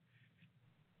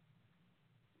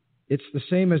 It's the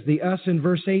same as the us in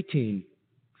verse 18.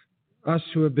 Us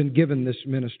who have been given this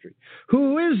ministry.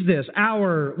 Who is this,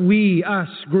 our, we, us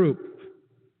group?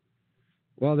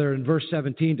 Well, they're in verse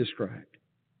 17 described.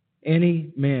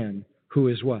 Any man who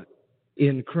is what?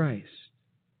 In Christ.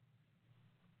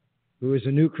 Who is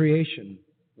a new creation.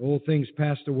 Old things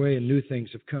passed away and new things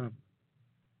have come.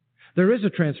 There is a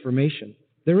transformation.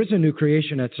 There is a new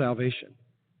creation at salvation.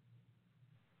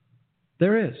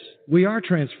 There is. We are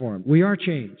transformed. We are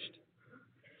changed.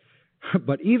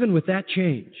 But even with that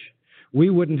change, we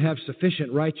wouldn't have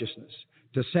sufficient righteousness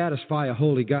to satisfy a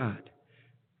holy God.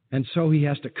 And so he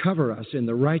has to cover us in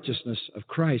the righteousness of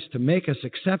Christ to make us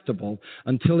acceptable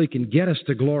until he can get us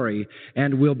to glory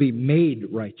and we'll be made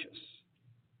righteous.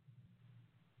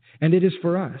 And it is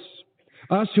for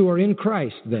us who are in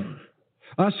Christ then,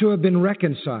 us who have been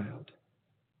reconciled,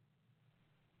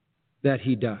 that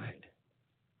he died.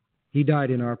 He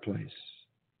died in our place.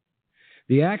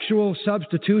 The actual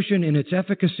substitution in its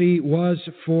efficacy was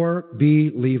for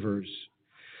believers,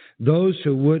 those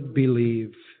who would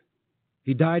believe.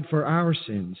 He died for our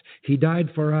sins. He died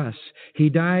for us. He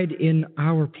died in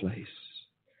our place.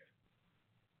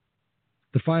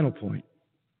 The final point,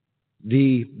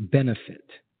 the benefit.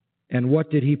 And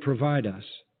what did he provide us?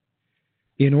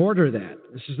 In order that,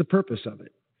 this is the purpose of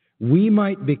it, we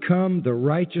might become the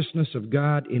righteousness of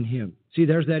God in him. See,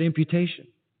 there's that imputation.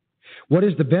 What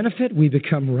is the benefit? We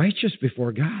become righteous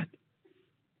before God.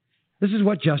 This is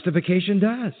what justification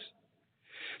does.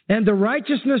 And the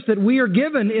righteousness that we are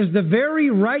given is the very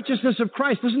righteousness of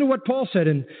Christ. Listen to what Paul said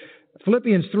in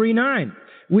Philippians 3:9.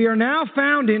 We are now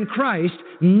found in Christ,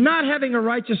 not having a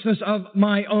righteousness of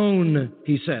my own,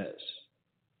 he says.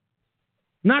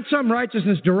 Not some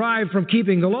righteousness derived from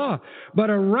keeping the law, but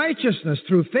a righteousness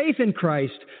through faith in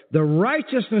Christ, the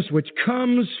righteousness which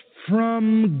comes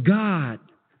from God.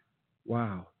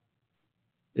 Wow.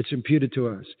 It's imputed to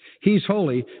us. He's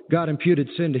holy. God imputed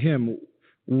sin to him.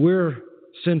 We're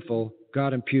sinful.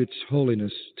 God imputes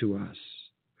holiness to us.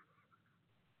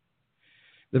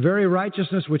 The very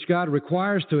righteousness which God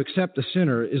requires to accept the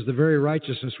sinner is the very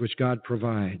righteousness which God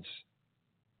provides.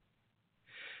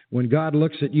 When God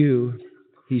looks at you,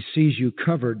 he sees you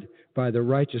covered by the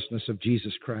righteousness of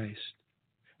Jesus Christ.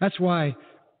 That's why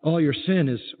all your sin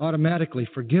is automatically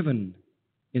forgiven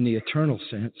in the eternal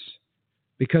sense,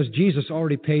 because Jesus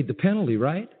already paid the penalty,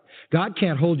 right? God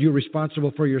can't hold you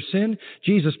responsible for your sin.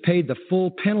 Jesus paid the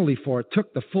full penalty for it,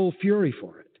 took the full fury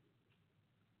for it.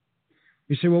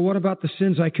 You say, well, what about the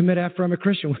sins I commit after I'm a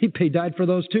Christian? Well, he died for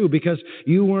those too, because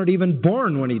you weren't even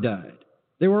born when he died.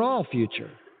 They were all future.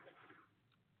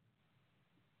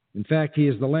 In fact, he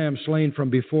is the Lamb slain from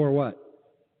before what?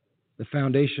 The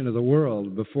foundation of the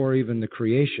world, before even the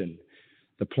creation.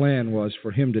 The plan was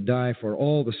for him to die for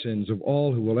all the sins of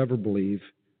all who will ever believe.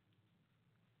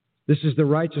 This is the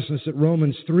righteousness that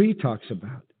Romans 3 talks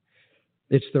about.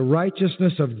 It's the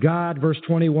righteousness of God, verse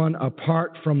 21,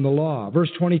 apart from the law.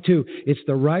 Verse 22, it's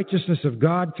the righteousness of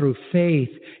God through faith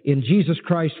in Jesus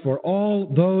Christ for all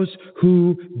those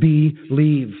who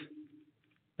believe.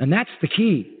 And that's the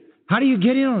key. How do you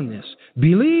get in on this?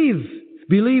 Believe.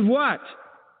 Believe what?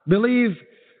 Believe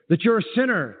that you're a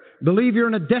sinner. Believe you're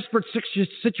in a desperate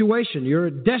situation. You're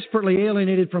desperately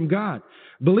alienated from God.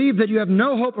 Believe that you have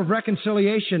no hope of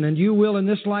reconciliation and you will in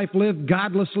this life live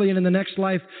godlessly, and in the next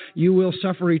life you will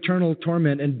suffer eternal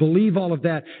torment. And believe all of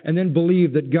that, and then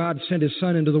believe that God sent His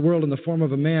Son into the world in the form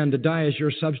of a man to die as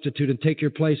your substitute and take your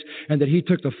place, and that He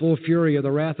took the full fury of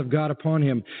the wrath of God upon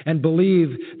Him. And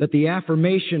believe that the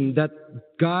affirmation that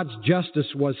God's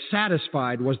justice was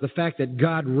satisfied was the fact that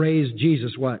God raised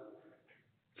Jesus what?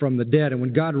 From the dead. And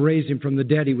when God raised Him from the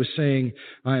dead, He was saying,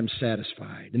 I am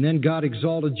satisfied. And then God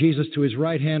exalted Jesus to His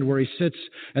right hand, where He sits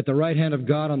at the right hand of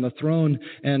God on the throne.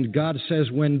 And God says,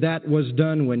 when that was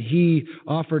done, when He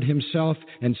offered Himself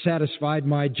and satisfied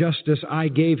my justice, I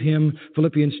gave Him,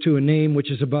 Philippians 2, a name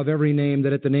which is above every name,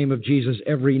 that at the name of Jesus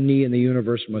every knee in the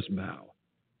universe must bow.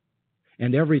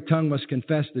 And every tongue must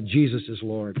confess that Jesus is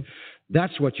Lord.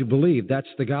 That's what you believe. That's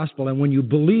the gospel. And when you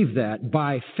believe that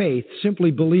by faith,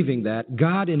 simply believing that,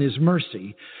 God in His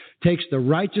mercy takes the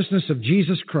righteousness of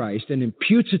Jesus Christ and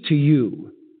imputes it to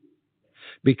you,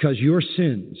 because your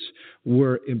sins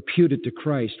were imputed to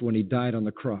Christ when He died on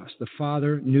the cross. The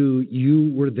Father knew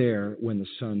you were there when the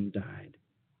Son died.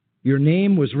 Your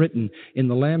name was written in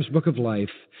the Lamb's Book of Life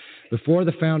before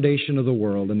the foundation of the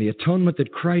world, and the atonement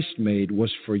that Christ made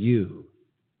was for you.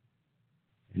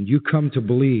 And you come to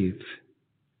believe,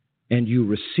 and you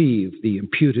receive the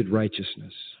imputed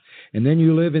righteousness. And then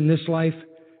you live in this life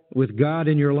with God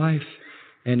in your life,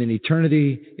 and in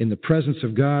eternity in the presence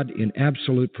of God in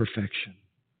absolute perfection.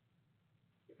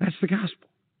 That's the gospel.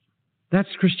 That's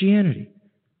Christianity.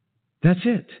 That's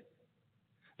it.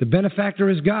 The benefactor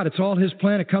is God. It's all His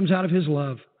plan. It comes out of His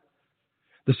love.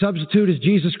 The substitute is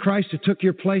Jesus Christ, who took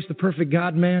your place, the perfect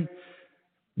God-man.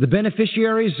 The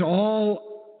beneficiaries,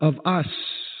 all of us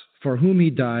for whom He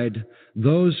died,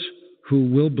 those who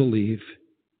will believe.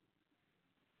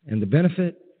 And the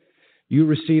benefit, you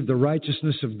receive the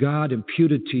righteousness of God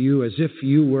imputed to you as if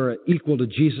you were equal to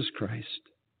Jesus Christ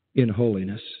in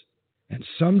holiness. And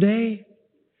someday,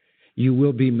 you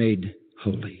will be made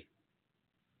holy.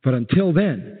 But until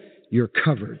then, you're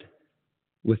covered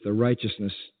with the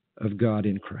righteousness of God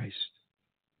in Christ.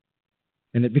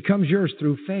 And it becomes yours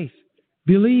through faith.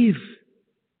 Believe.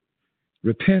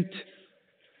 Repent.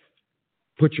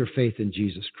 Put your faith in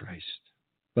Jesus Christ.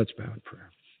 Let's bow in prayer.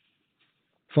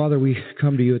 Father, we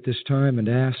come to You at this time and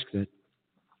ask that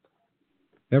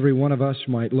every one of us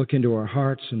might look into our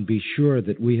hearts and be sure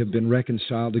that we have been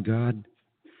reconciled to God.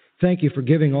 Thank You for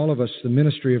giving all of us the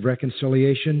ministry of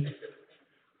reconciliation.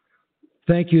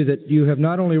 Thank You that You have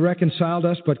not only reconciled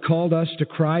us, but called us to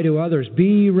cry to others,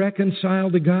 be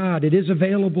reconciled to God. It is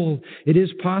available. It is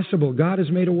possible. God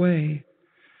has made a way.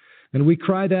 And we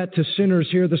cry that to sinners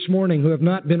here this morning who have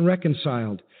not been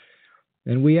reconciled.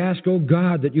 And we ask, oh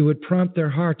God, that You would prompt their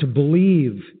heart to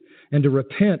believe and to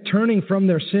repent, turning from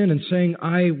their sin and saying,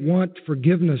 I want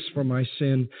forgiveness for my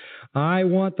sin. I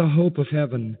want the hope of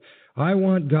heaven. I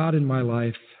want God in my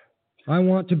life. I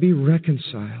want to be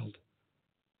reconciled.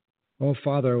 Oh,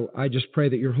 Father, I just pray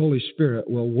that your Holy Spirit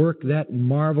will work that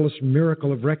marvelous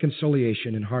miracle of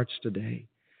reconciliation in hearts today.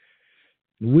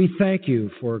 We thank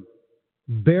you for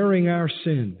bearing our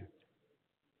sin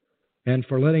and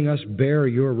for letting us bear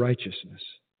your righteousness.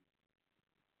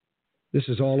 This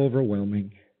is all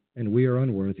overwhelming, and we are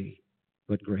unworthy,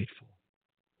 but grateful.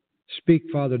 Speak,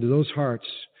 Father, to those hearts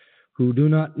who do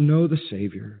not know the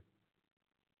Savior,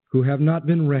 who have not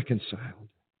been reconciled,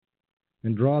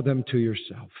 and draw them to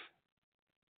yourself.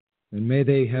 And may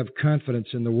they have confidence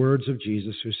in the words of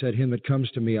Jesus, who said, "Him that comes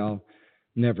to me, I'll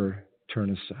never turn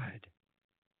aside."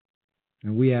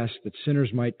 And we ask that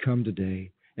sinners might come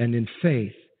today and in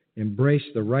faith embrace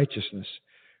the righteousness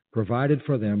provided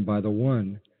for them by the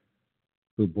one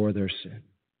who bore their sin.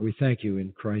 We thank you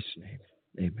in Christ's name.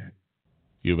 Amen.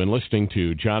 You've been listening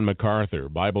to John MacArthur,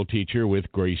 Bible teacher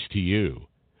with Grace to You.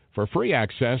 For free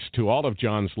access to all of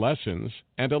John's lessons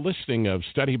and a listing of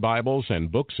study Bibles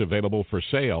and books available for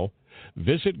sale,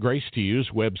 visit Grace to You's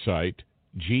website,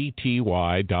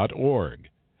 gty.org.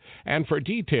 And for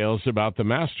details about the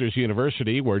Masters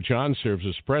University, where John serves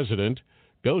as president,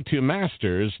 go to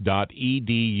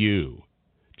masters.edu.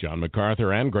 John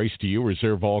MacArthur and Grace to You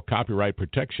reserve all copyright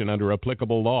protection under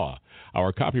applicable law.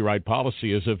 Our copyright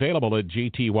policy is available at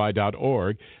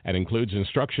gty.org and includes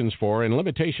instructions for and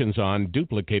limitations on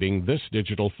duplicating this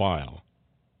digital file.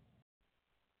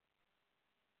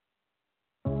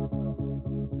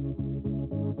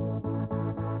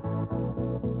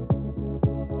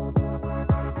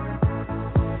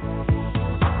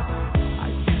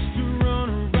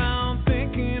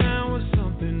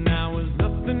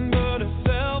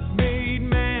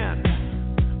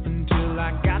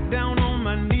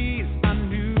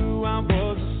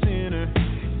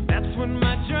 When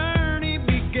my journey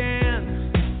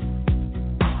began,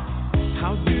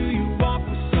 how do you walk?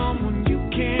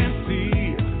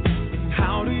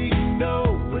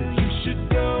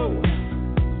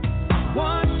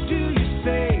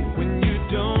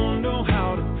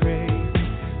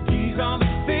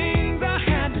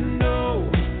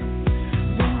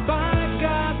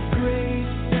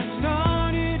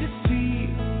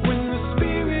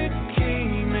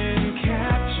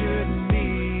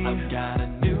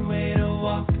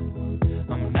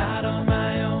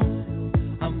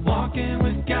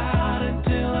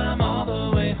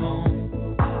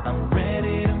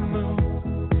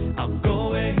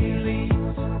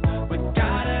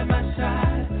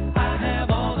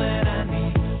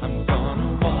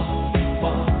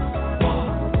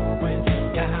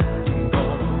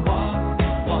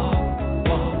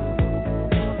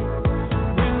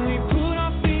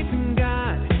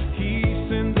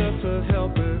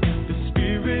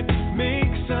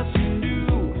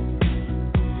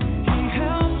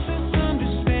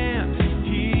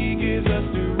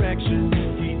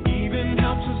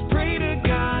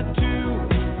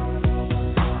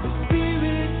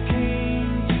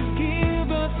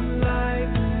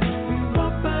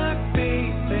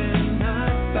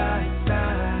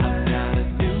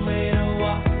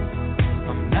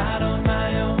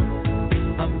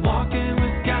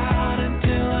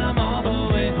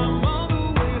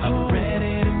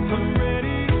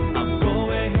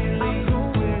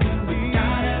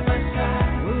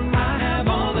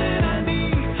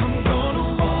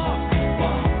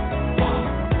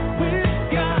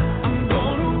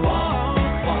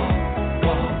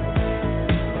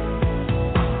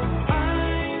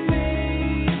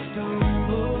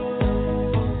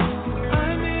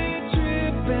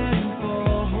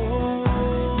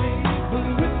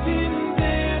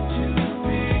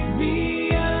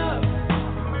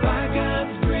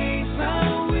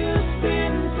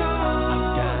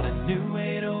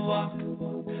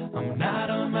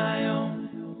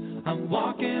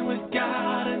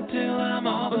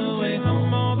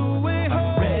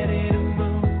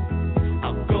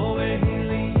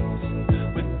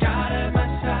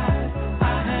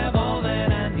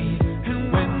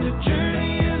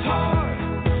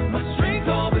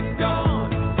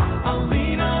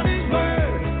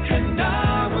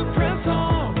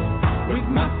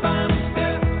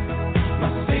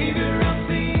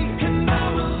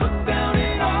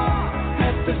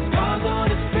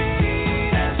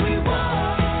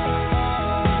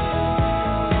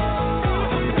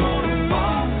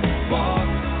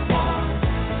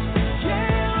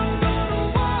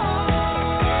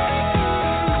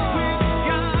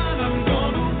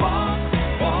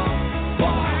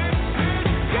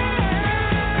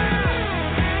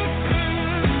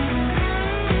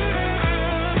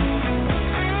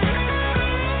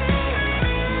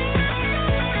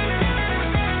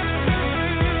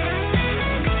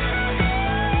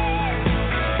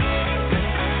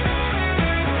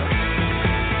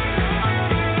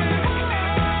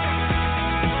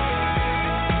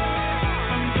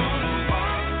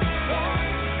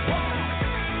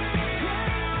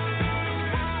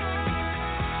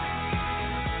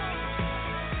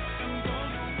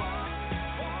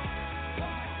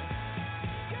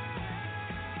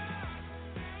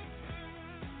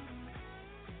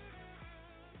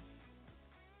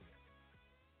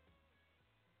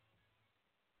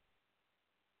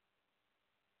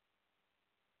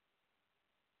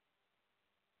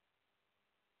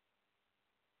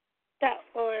 That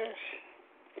was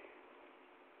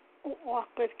Walk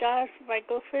with God by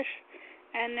Goldfish.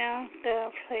 And now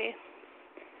they'll play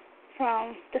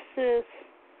this is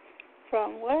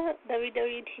from what?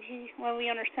 WWTT, When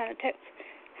We Understand the Text.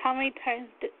 How many times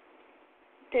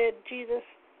did Jesus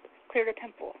clear the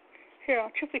temple? Here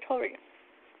on Truth Be Told Radio.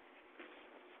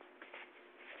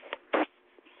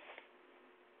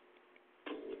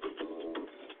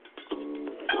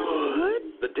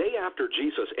 The day after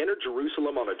Jesus entered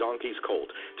Jerusalem on a donkey's colt,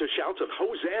 to shouts of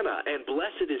Hosanna and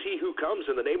blessed is he who comes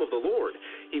in the name of the Lord,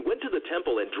 he went to the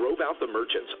temple and drove out the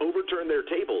merchants, overturned their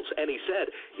tables, and he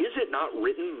said, Is it not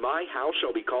written, My house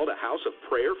shall be called a house of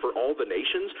prayer for all the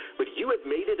nations? But you have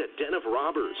made it a den of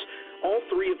robbers. All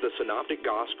three of the synoptic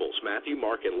Gospels, Matthew,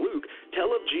 Mark, and Luke, tell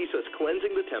of Jesus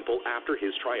cleansing the temple after his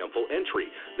triumphal entry.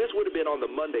 This would have been on the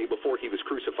Monday before he was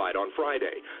crucified on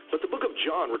Friday. But the book of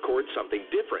John records something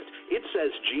different. It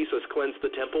says Jesus cleansed the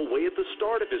temple way at the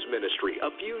start of his ministry, a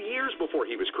few years before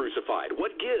he was crucified.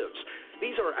 What gives?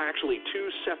 These are actually two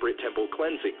separate temple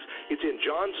cleansings. It's in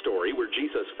John's story where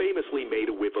Jesus famously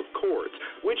made a whip of cords,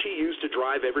 which he used to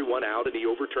drive everyone out and he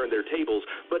overturned their tables,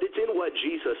 but it's in what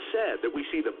Jesus said that we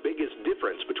see the biggest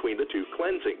difference between the two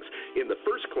cleansings. In the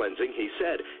first cleansing, he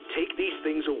said, Take these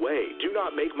things away. Do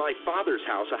not make my Father's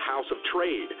house a house of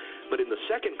trade. But in the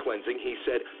second cleansing, he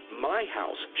said, My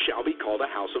house shall be called a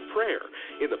house of prayer.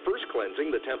 In the first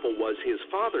cleansing, the temple was his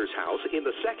Father's house. In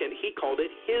the second, he called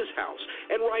it his house.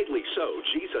 And rightly so.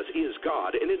 Jesus is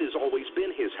God, and it has always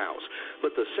been his house.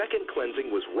 But the second cleansing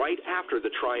was right after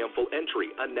the triumphal entry,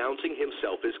 announcing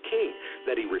himself as king,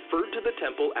 that he referred to the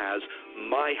temple as,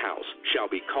 My house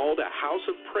shall be called a house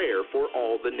of prayer for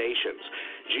all the nations.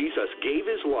 Jesus gave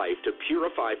his life to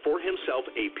purify for himself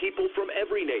a people from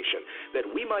every nation, that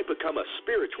we might become a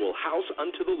spiritual house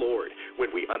unto the Lord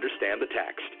when we understand the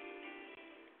text.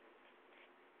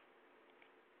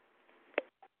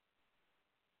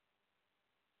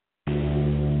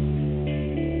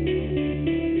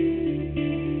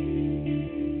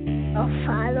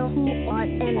 Father who art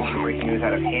in heaven. Breaking news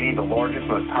out of Haiti, the largest,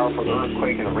 most powerful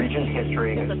earthquake in the region's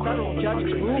history. If the federal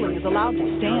judge's ruling is allowed to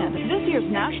stand, this year's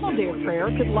National Day of Prayer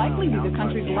could likely be the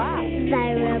country's last.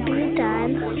 Thy will be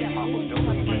done on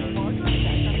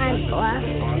earth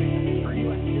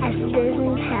as it is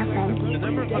in heaven. The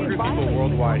number of hungry people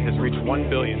worldwide has reached 1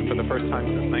 billion for the first time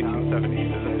since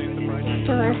 1970.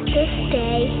 Give us this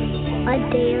day our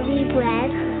daily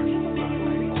bread,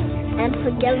 and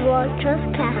forgive our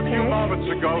trespasses. A few moments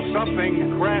ago,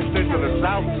 something crashed into the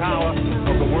South Tower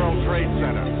of the World Trade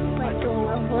Center. But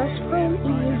deliver us from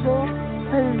evil,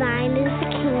 for thine is the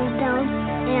kingdom,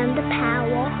 and the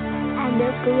power, and the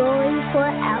glory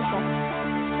forever.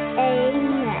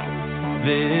 Amen.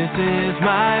 This is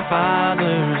my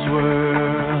Father's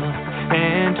world,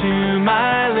 and to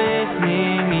my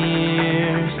listening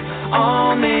ears,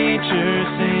 all nature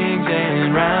sings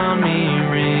and round me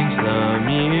rings the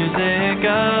music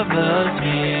of the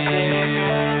spheres.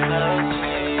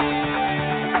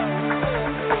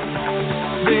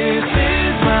 This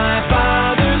is my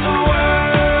Father's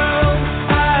world.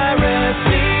 I rest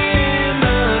in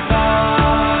the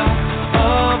thought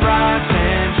of rocks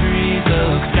and trees,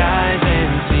 of skies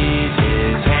and seas.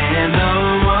 His hand the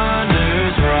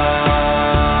wonders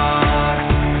wrought.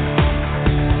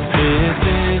 This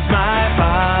is my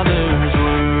Father's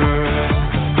world.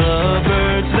 The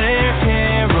birds their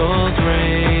carols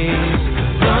raise.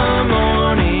 The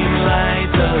morning light,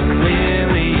 the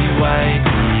lily white,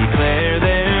 declare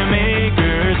their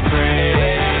Maker's praise.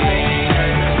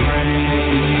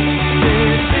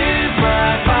 This is my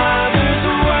Father's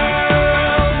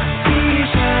world. He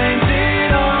shines in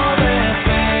all that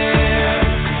fair.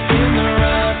 In the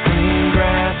rough green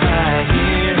grass I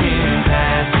hear him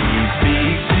pass. He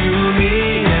speaks to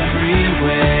me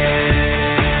everywhere.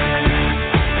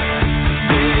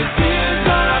 This is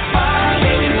my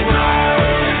Father's world.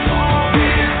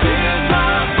 This is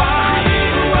my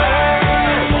Father's world.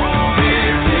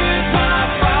 This is my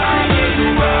Father's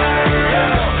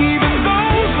world. Even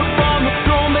those upon the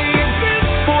throne, they exist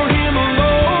for him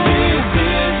alone. This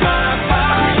is my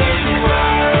Father's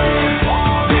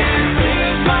world. This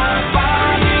is my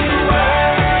Father's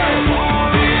world.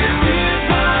 This is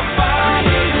my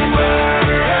Father's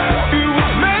world. It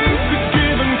was made to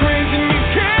give him praise, and you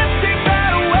can't take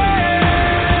that away.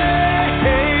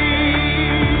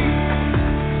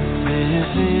 This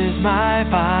is my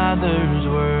Father's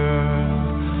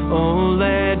world. Oh,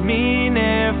 let me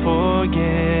ne'er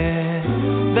forget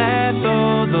that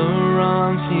though the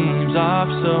wrong seems off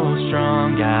so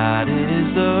strong, God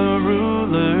is the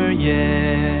ruler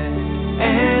yet.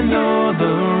 And though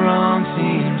the wrong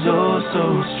seems oh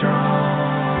so strong,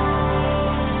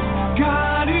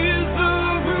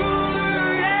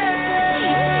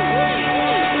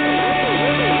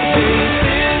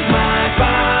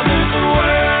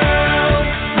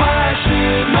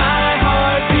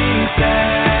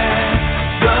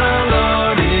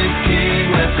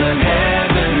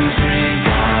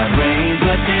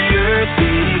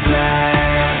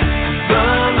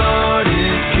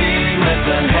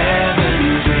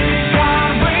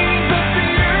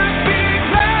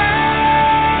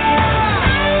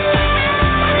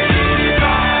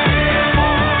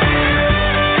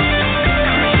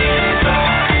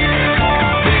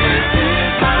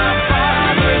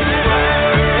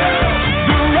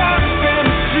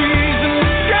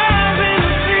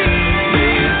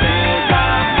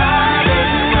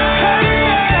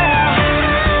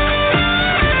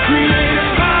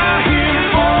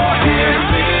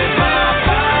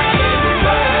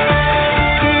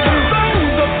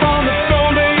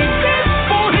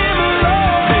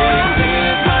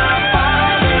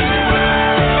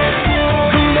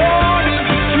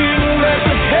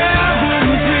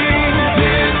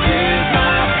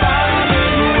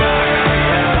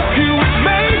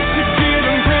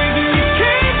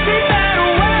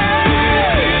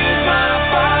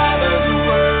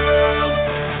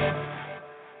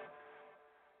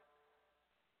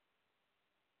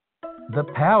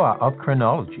 power of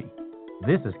chronology.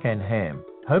 This is Ken Ham,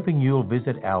 hoping you'll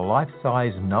visit our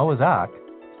life-size Noah's Ark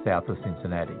south of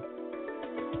Cincinnati.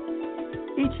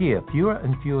 Each year, fewer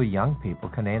and fewer young people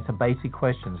can answer basic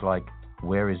questions like,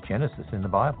 where is Genesis in the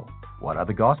Bible? What are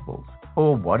the Gospels?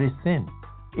 Or what is sin?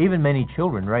 Even many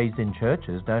children raised in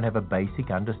churches don't have a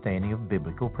basic understanding of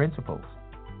biblical principles.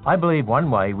 I believe one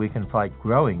way we can fight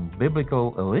growing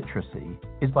biblical illiteracy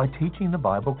is by teaching the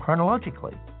Bible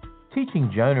chronologically.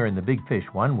 Teaching Jonah and the big fish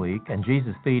one week and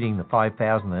Jesus feeding the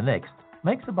 5,000 the next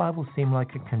makes the Bible seem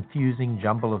like a confusing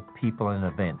jumble of people and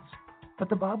events. But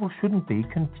the Bible shouldn't be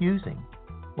confusing.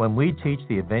 When we teach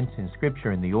the events in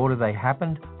Scripture in the order they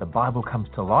happened, the Bible comes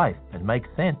to life and makes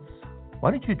sense.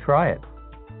 Why don't you try it?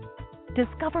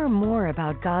 Discover more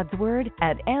about God's Word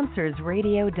at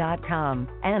AnswersRadio.com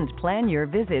and plan your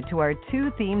visit to our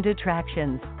two themed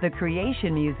attractions, the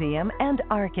Creation Museum and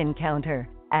Ark Encounter,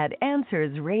 at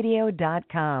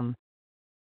AnswersRadio.com.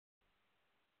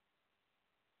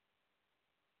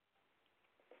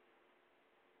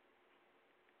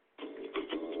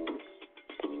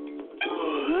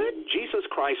 Jesus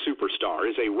Christ Superstar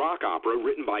is a rock opera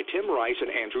written by Tim Rice and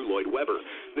Andrew Lloyd Webber.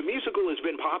 The musical has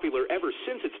been popular ever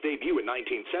since its debut in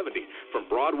 1970. From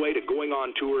Broadway to going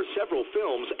on tour, several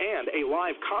films, and a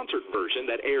live concert version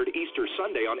that aired Easter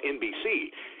Sunday on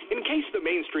NBC. In case the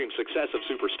mainstream success of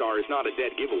Superstar is not a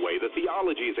dead giveaway, the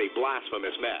theology is a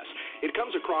blasphemous mess. It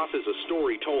comes across as a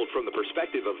story told from the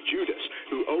perspective of Judas,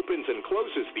 who opens and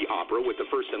closes the opera with the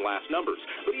first and last numbers.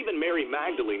 But even Mary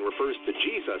Magdalene refers to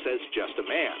Jesus as just a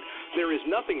man. There is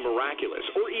nothing miraculous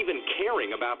or even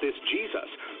caring about this Jesus.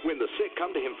 When the sick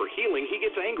come to him for healing, he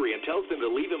gets angry and tells them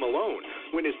to leave him alone.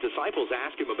 When his disciples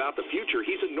ask him about the future,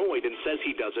 he's annoyed and says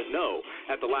he doesn't know.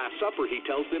 At the Last Supper, he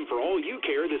tells them, for all you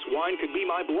care, this wine could be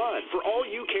my blood. For all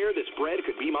you care, this bread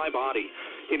could be my body.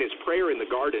 In his prayer in the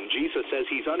garden, Jesus says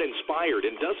he's uninspired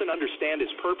and doesn't understand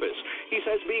his purpose. He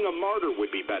says being a martyr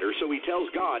would be better, so he tells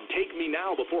God, take me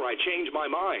now before I change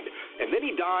my mind. And then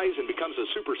he dies and becomes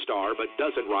a superstar, but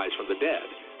doesn't rise from the dead.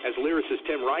 As lyricist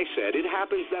Tim Rice said, it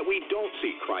happens that we don't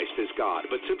see Christ as God,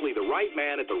 but simply the right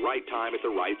man at the right time at the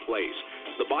right place.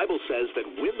 The Bible says that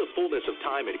when the fullness of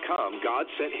time had come, God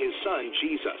sent his Son,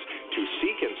 Jesus, to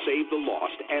seek and save the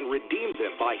lost and redeem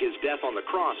them by his death on the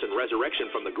cross and resurrection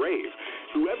from the grave.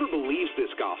 Whoever believes this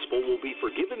gospel will be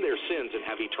forgiven their sins and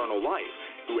have eternal life.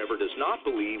 Whoever does not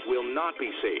believe will not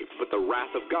be saved, but the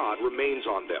wrath of God remains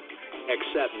on them.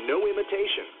 Accept no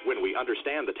imitation when we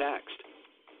understand the text.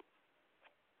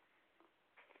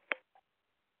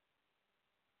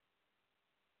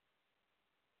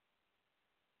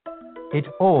 It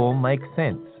all makes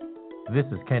sense. This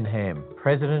is Ken Ham,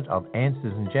 president of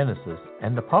Answers in Genesis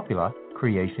and the popular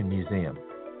Creation Museum.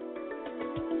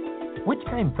 Which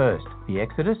came first, the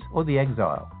Exodus or the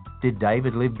exile? Did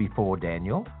David live before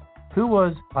Daniel? Who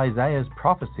was Isaiah's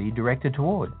prophecy directed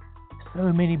toward?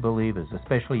 So many believers,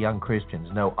 especially young Christians,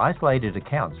 know isolated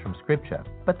accounts from Scripture,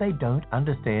 but they don't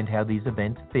understand how these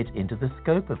events fit into the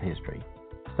scope of history.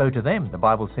 So to them, the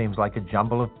Bible seems like a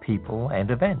jumble of people and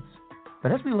events.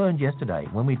 But as we learned yesterday,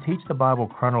 when we teach the Bible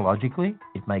chronologically,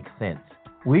 it makes sense.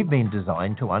 We've been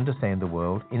designed to understand the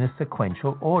world in a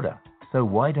sequential order. So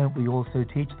why don't we also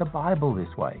teach the Bible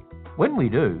this way? When we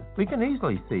do, we can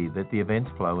easily see that the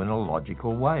events flow in a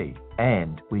logical way,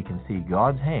 and we can see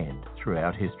God's hand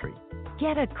throughout history.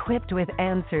 Get equipped with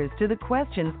answers to the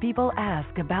questions people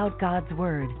ask about God's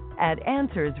Word at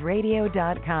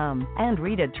AnswersRadio.com and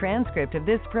read a transcript of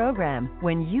this program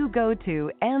when you go to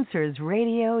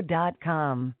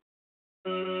AnswersRadio.com.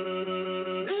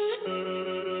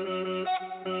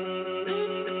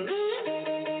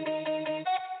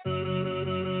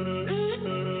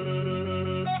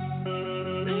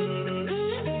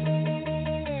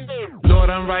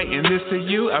 I'm writing this to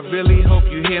you, I really hope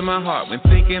you hear my heart. When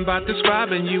thinking about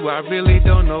describing you, I really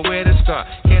don't know where to start.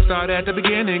 Can't start at the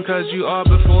beginning, cause you are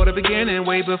before the beginning,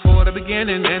 way before the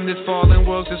beginning. And this fallen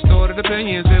world's distorted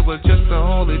opinions, it was just the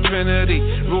Holy Trinity,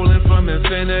 ruling from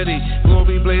infinity.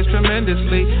 Glory blazed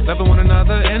tremendously, loving one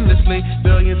another endlessly.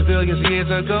 Billions and billions of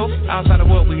years ago, outside of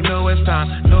what we know as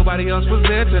time. Nobody else was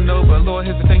there to know, but Lord,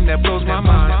 here's the thing that blows my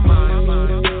mind.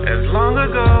 As long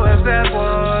ago as that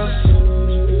was,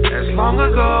 as long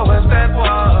ago as that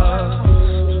was,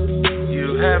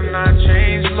 you have not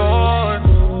changed, Lord.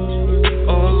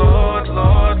 Oh Lord,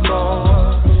 Lord,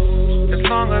 Lord. As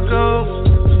long ago,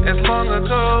 as long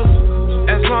ago,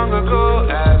 as long ago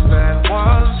as that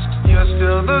was, you're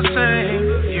still the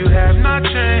same. You have not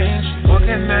changed. What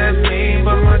can that mean?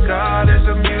 But my God is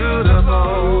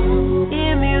immutable.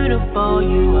 Immutable,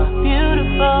 you are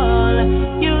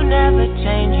beautiful. You never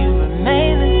change, you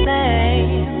remain the same.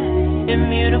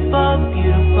 Immutable,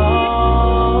 beautiful.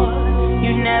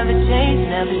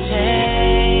 never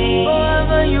change.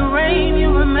 Forever you reign, you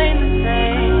remain the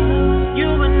same. You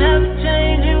will never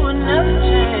change, you will never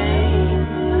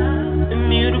change.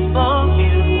 Immutable,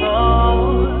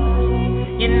 beautiful.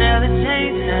 You never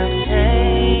change, never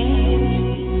change.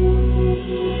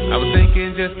 I was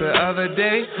thinking just the other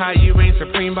day how you reign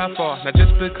supreme by far. Not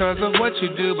just because of what you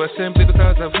do, but simply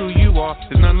because of who you are.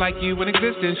 There's none like you in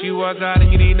existence. You are God and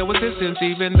you need no assistance.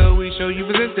 Even though we show you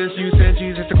resistance, you sent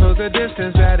Jesus to close the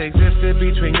distance that existed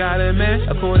between God and man,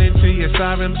 according to your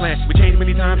sovereign plan. We changed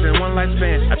many times in one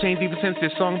lifespan. I've changed even since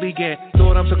this song began.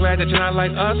 Lord, I'm so glad that you're not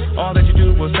like us. All that you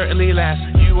do will certainly last.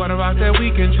 You are the rock that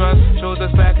we can trust. Shows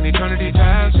us back in eternity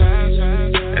past.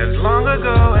 As long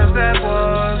ago as that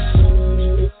was,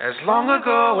 as long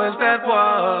ago as that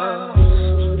was,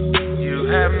 you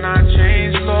have not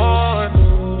changed, Lord.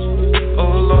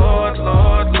 Oh Lord,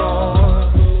 Lord,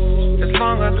 Lord. As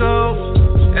long ago,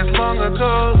 as long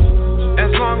ago,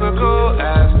 as long ago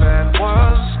as that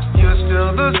was, you're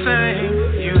still the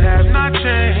same. You have not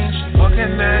changed. What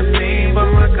can that mean? But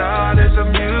my God is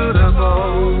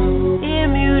immutable.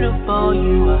 Immutable,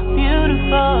 you are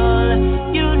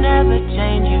beautiful. You never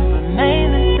change, you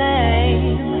remain the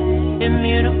same.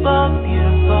 Immutable,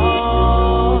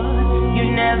 beautiful. You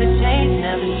never change,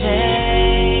 never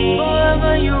change.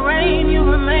 Forever you reign, you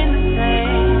remain the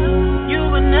same. You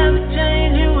will never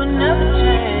change, you will never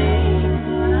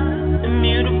change.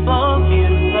 Immutable,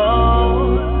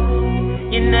 beautiful.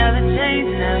 You never change,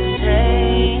 never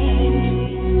change.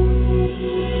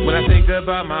 When I think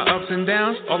about my ups and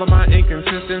downs, all of my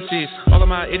inconsistencies, all of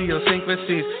my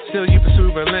idiosyncrasies, still you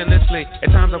pursue relentlessly.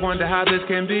 At times I wonder how this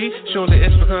can be. Surely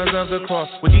it's because of the cross,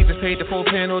 where Jesus paid the full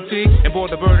penalty and bore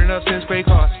the burden of sin's great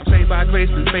cost. I'm saved by grace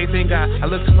and faith in God. I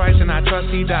look to Christ and I trust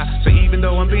He died. So even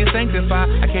though I'm being sanctified,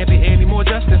 I can't be any more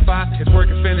justified. His work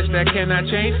is finished, that cannot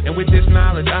change. And with this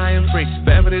knowledge I am free.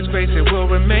 Forever this grace it will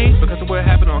remain, because of what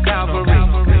happened on Calvary.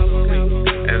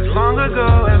 As long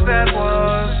ago as that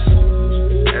was,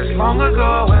 as long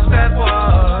ago as that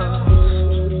was,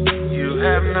 you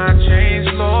have not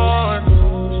changed, Lord.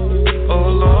 Oh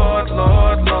Lord,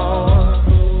 Lord, Lord.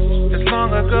 As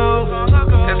long ago,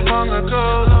 as long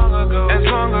ago, as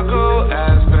long ago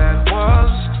as that was,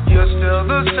 you're still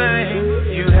the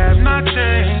same. You have not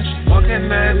changed. What can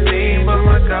that mean? But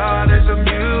my God is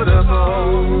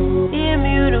immutable.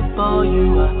 Immutable,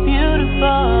 you are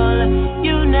beautiful.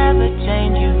 You never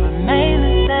change, you remain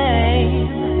the same.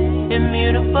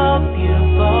 Immutable,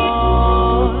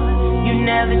 beautiful. You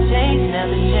never change,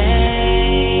 never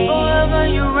change. Forever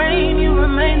you reign, you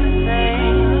remain the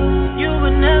same. You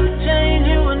will never change,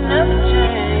 you will never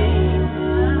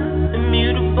change.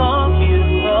 Immutable,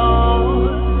 beautiful.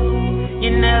 You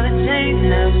never change,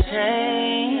 never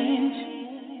change.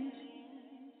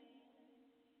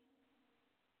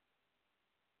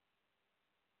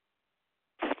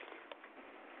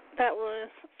 That was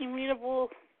Immutable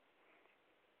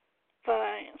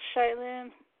by Shylin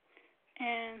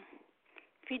and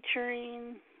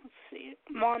featuring,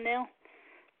 Monel.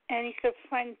 And you can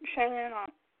find Shylin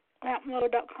on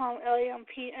lampmode.com,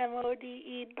 lampmode.com.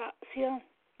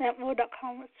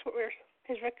 Lampmode.com, that's where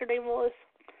his record label is.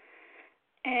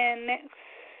 And next,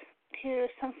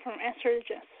 here's some from Answer to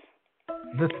Jess.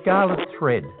 The Scarlet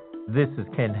Thread. This is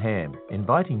Ken Ham,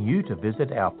 inviting you to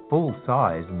visit our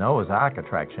full-size Noah's Ark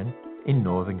attraction in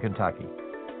northern Kentucky.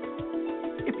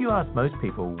 If you ask most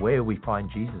people where we find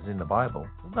Jesus in the Bible,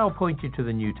 they'll point you to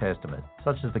the New Testament,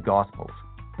 such as the Gospels.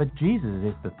 But Jesus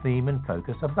is the theme and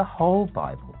focus of the whole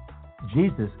Bible.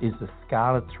 Jesus is the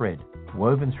scarlet thread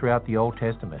woven throughout the Old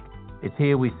Testament. It's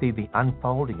here we see the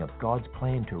unfolding of God's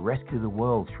plan to rescue the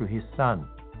world through His Son.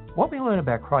 What we learn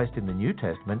about Christ in the New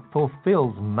Testament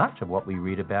fulfills much of what we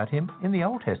read about Him in the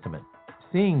Old Testament.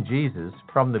 Seeing Jesus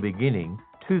from the beginning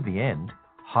to the end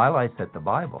highlights that the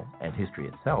Bible, and history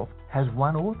itself, has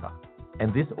one author.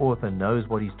 And this author knows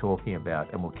what he's talking about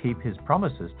and will keep his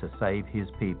promises to save his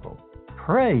people.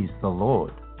 Praise the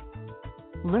Lord.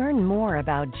 Learn more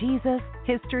about Jesus,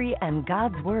 history, and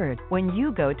God's Word when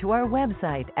you go to our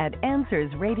website at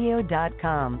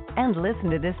AnswersRadio.com and listen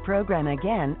to this program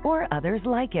again or others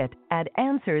like it at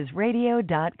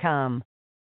AnswersRadio.com.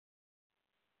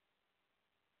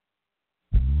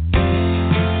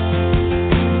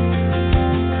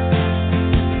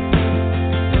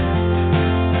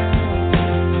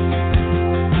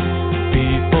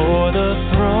 Before the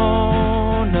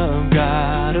throne of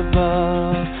God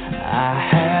above, I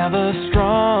have a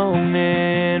strong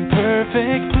and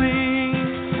perfect plea,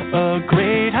 a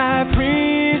great high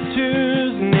priest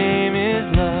whose name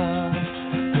is love,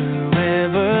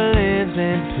 whoever lives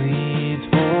and pleads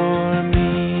for me.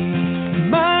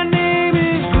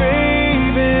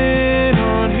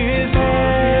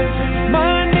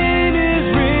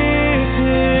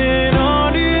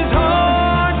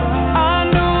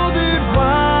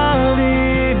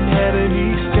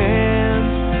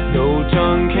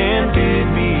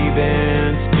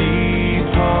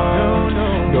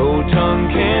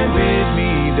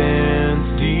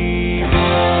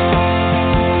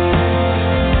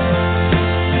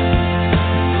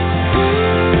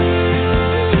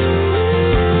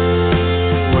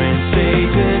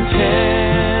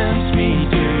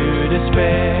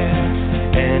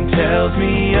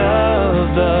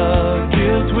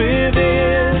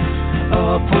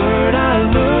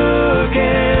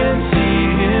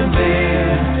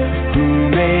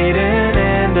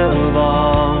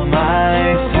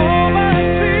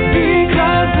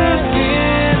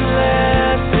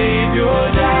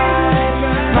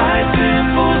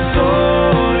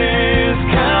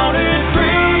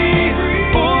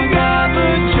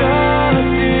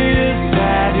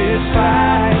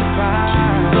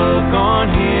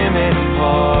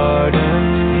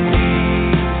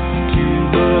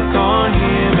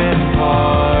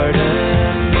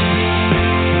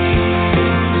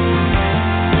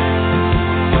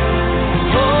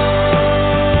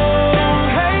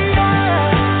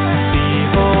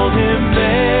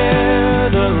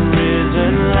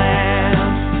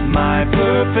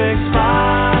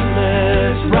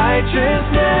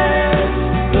 righteousness,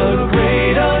 the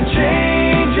great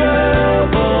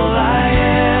unchangeable I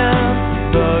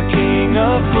am, the King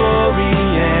of glory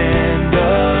and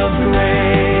of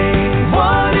grace.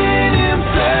 One in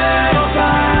himself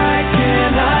I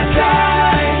cannot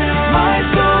die, my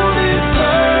soul is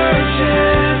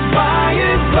purchased by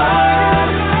his blood,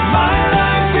 my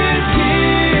life is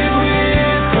hid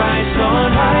with Christ on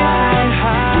high,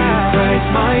 with Christ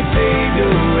my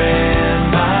Savior and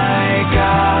my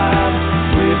God,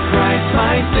 with Christ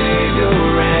my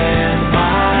Savior and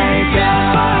my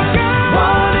God.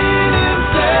 One in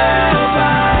himself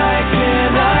I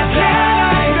cannot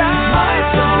die, my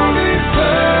soul is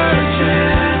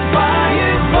purchased by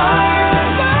his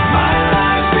blood, my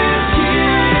life is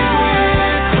hid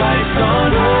with Christ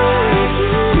on high,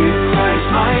 with Christ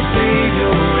my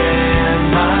Savior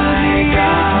and my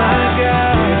God,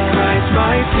 with Christ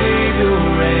my Savior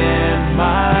and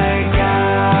my God.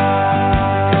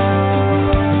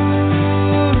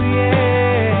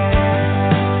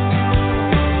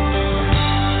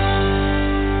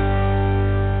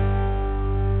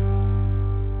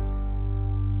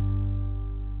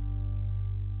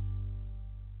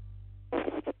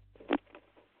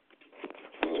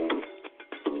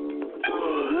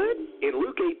 In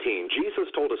Luke 18, Jesus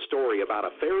told a story about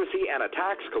a Pharisee and a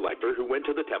tax collector who went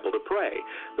to the temple to pray.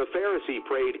 The Pharisee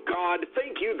prayed, "God,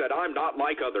 thank you that I'm not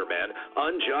like other men,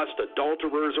 unjust,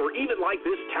 adulterers, or even like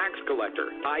this tax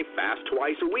collector. I fast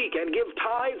twice a week and give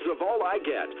tithes of all I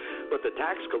get." But the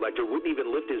tax collector wouldn't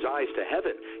even lift his eyes to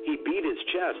heaven. He beat his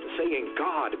chest, saying,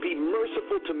 "God, be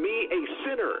merciful to me, a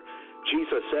sinner."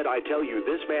 Jesus said, "I tell you,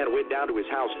 this man went down to his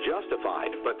house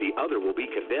justified, but the other will be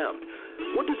condemned."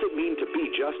 What does it mean to be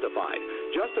justified?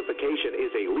 Justification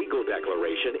is a legal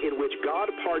declaration in which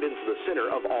God pardons the sinner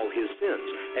of all his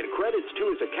sins and credits to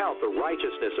his account the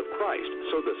righteousness of Christ,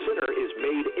 so the sinner is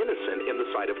made innocent in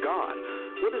the sight of God.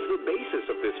 What is the basis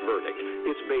of this verdict?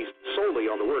 It's based solely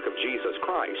on the work of Jesus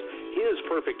Christ, his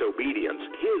perfect obedience,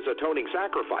 his atoning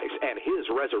sacrifice, and his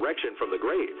resurrection from the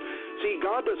grave. See,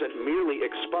 God doesn't merely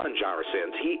expunge our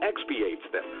sins, he expiates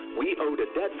them. We owed a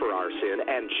debt for our sin,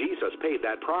 and Jesus paid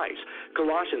that price.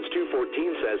 Colossians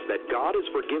 2:14 says that God has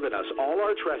forgiven us all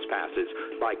our trespasses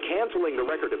by canceling the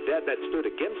record of debt that stood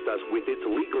against us with its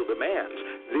legal demands.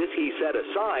 This he set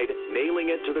aside, nailing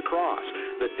it to the cross.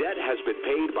 The debt has been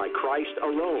paid by Christ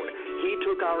alone. He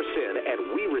took our sin,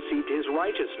 and we received his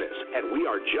righteousness, and we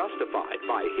are justified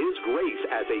by his grace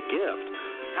as a gift.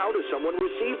 How does someone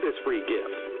receive this free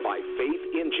gift? By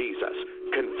faith in Jesus.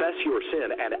 Confess your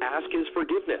sin and ask his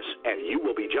forgiveness, and you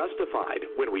will be justified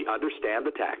when we understand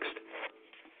the text.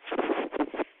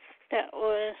 That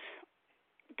was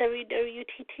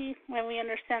WWTT, When We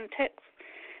Understand the Text.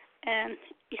 And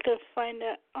you can find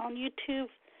that on YouTube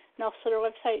and also their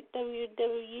website,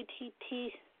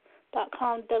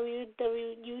 www.utt.com,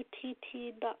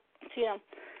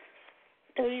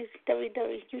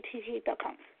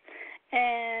 www.utt.com.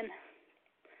 And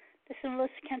this is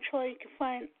Melissa Cantrell. You can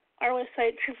find our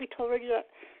website, truthbetoldradio.com,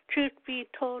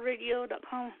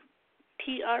 truthbetold.com.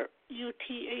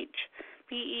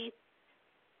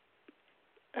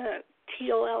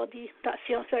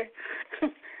 Sorry.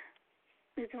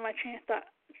 Losing my train of thought.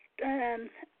 And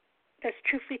that's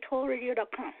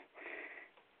truthbetoldradio.com.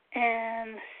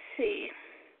 And let's see.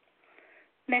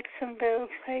 Next, I'm going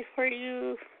to play for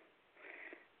you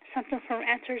something from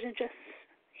Answers and Just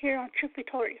here on Truth Be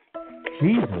Told Radio.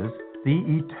 Jesus, the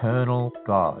eternal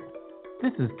God.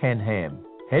 This is Ken Ham,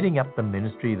 heading up the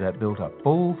ministry that built a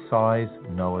full-size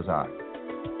Noah's Ark.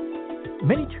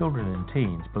 Many children and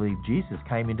teens believe Jesus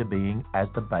came into being as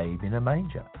the babe in a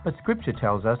manger. But Scripture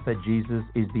tells us that Jesus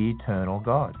is the eternal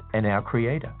God and our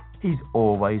Creator. He's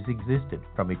always existed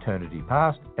from eternity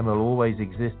past and will always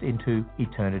exist into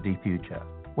eternity future.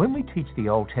 When we teach the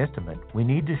Old Testament, we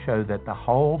need to show that the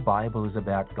whole Bible is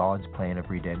about God's plan of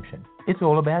redemption. It's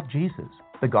all about Jesus.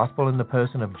 The gospel and the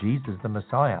person of Jesus, the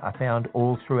Messiah, are found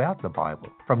all throughout the Bible,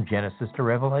 from Genesis to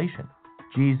Revelation.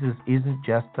 Jesus isn't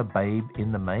just the babe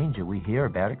in the manger we hear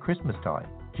about at Christmas time.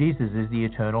 Jesus is the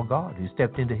eternal God who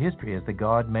stepped into history as the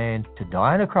God-man to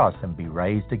die on a cross and be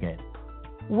raised again.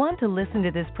 Want to listen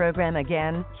to this program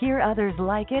again, hear others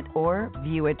like it, or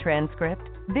view a transcript?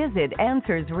 Visit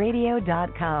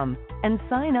AnswersRadio.com and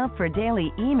sign up for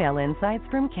daily email insights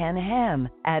from Ken Ham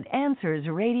at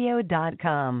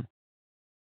AnswersRadio.com.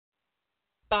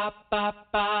 Ba ba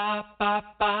ba ba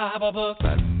Bible book.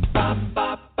 Ba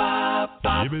ba ba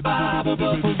ba Bible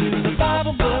book. We'll do the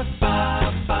Bible book.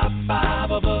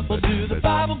 Bible book. We'll do the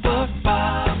Bible book.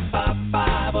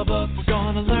 Bible book. We're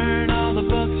gonna learn all the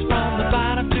books from the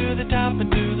bottom to the top and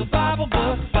do the Bible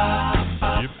book.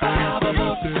 Bible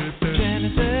book.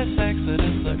 Genesis.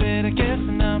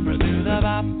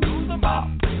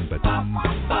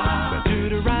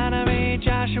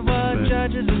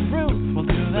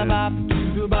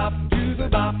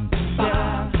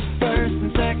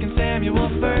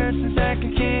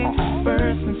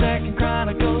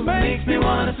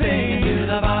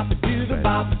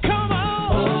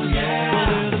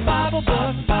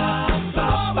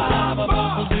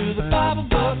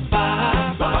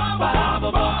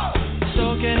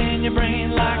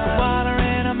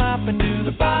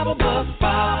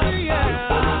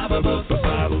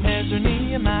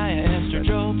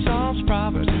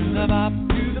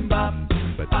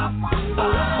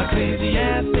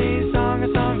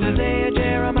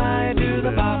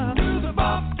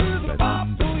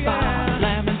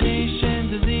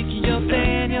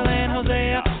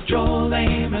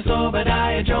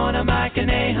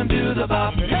 them do the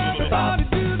bop. Everybody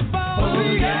do the bop. Oh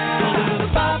yeah. We'll do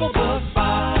the Bible book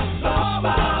bop.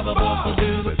 Bible book. We'll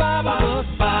do the Bible book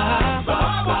bop.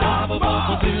 Bible book.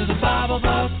 We'll do the Bible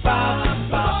book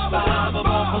bop. Bible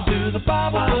book. We'll do the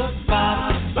Bible book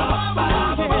bop.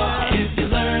 Bible book. If you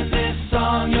learn this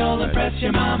song, you'll impress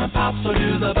your mom and pop. So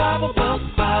do the Bible book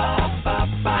bop.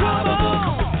 Bible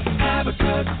book.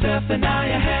 Habakkuk,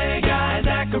 Zephaniah, Haggai,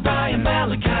 Zechariah,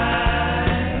 Malachi.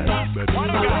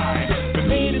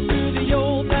 Made it through the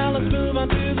old, now let's move on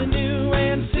to the new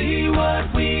and see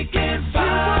what we can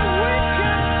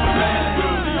find. Made it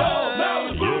through the old, now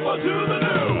let's move on to the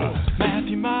new.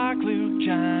 Matthew, Mark, Luke,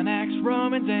 John, Acts,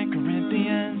 Romans, and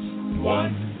Corinthians.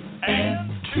 1 and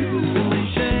 2.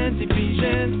 Galatians,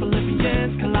 Ephesians,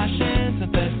 Philippians, Colossians,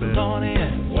 and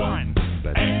Thessalonians. 1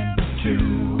 and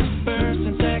 2. First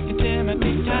and Second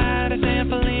Timothy, Titus, and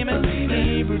Philemon.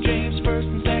 Hebrew, James, First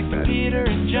and Second Peter,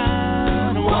 and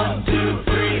John. 1, 2,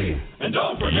 3, and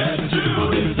don't forget to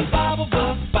do the Bible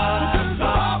book by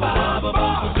Bible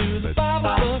book. We'll do the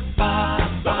Bible book by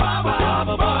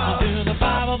Bible book. We'll do the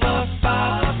Bible book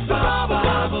by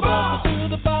Bible book. We'll do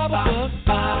the Bible book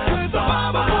by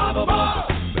Bible book.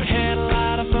 We had a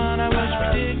lot of fun. I wish we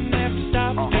didn't have to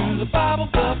stop. We'll do the Bible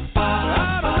book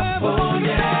by Bible book. Oh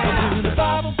yeah. We'll do the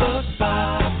Bible book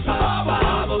by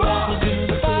Bible book. We'll do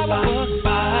the Bible book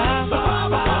by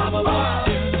Bible book.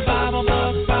 Do the Bible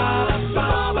book by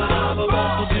Bible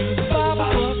book. We'll do the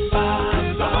Bible book by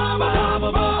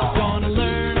Bible book. Gonna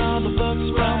learn all the books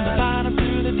from the bottom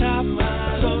to the top.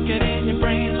 Soak it in your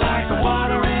brain like the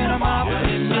water in a mop. If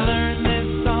you learn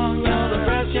this song, you'll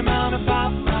impress your mom and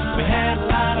pop. We had a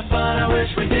lot of fun. I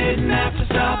wish we didn't have to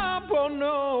stop. Oh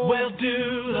no. We'll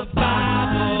do the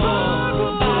Bible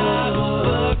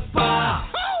book by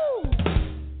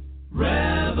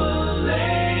Revelation.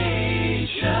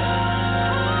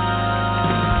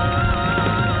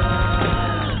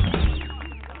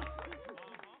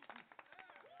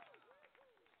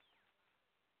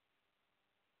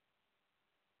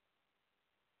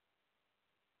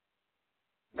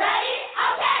 Ready?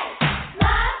 Okay.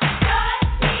 Love, joy,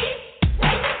 peace,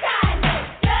 patience, kindness,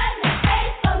 goodness,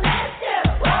 faithfulness, too.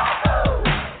 Woo-hoo!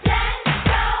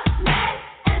 Gentleness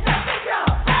and self-control.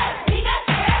 We got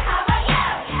spirit. How about you?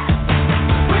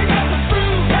 We got the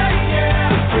fruit, yeah, yeah.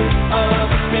 Fruit of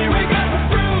the Spirit. Got the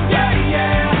fruit, yeah,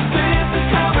 yeah. This is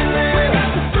how we live. We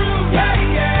got the fruit, yeah,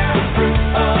 yeah. Fruit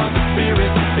of the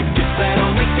Spirit. The gift that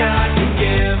only God can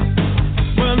give.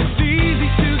 Well, it's easy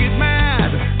to get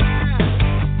mad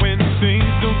when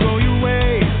things don't go your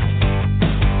way.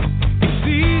 It's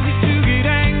easy to get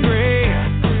angry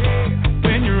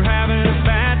when you're having a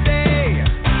bad day.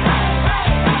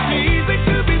 It's easy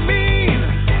to be mean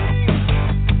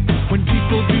when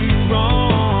people do you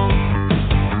wrong.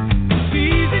 It's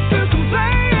easy to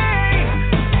complain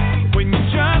when you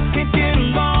just can't get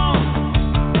along.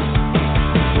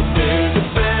 But there's a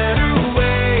better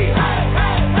way.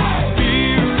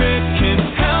 Spirit can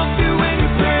help you when you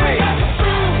pray.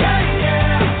 Yeah,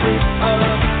 yeah. The fruit of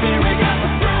the Spirit. Got the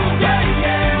fruit, yeah,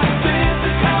 yeah. This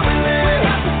is how we live.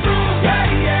 Got the fruit, yeah,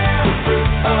 yeah. The fruit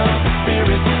of the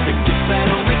Spirit. The gift that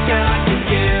only God can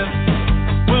give.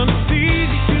 Well, it's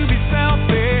easy to be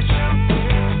selfish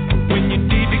when you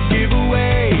need to give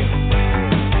away.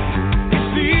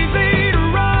 It's easy to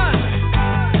run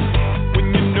when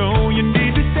you know you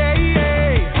need to stay.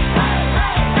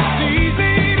 It's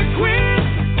easy to quit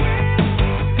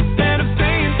instead of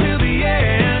staying till the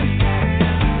end.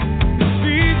 It's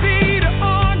easy to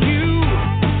argue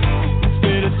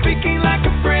instead of speaking like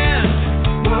a friend.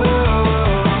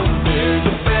 Whoa, there's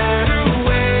a better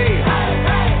way.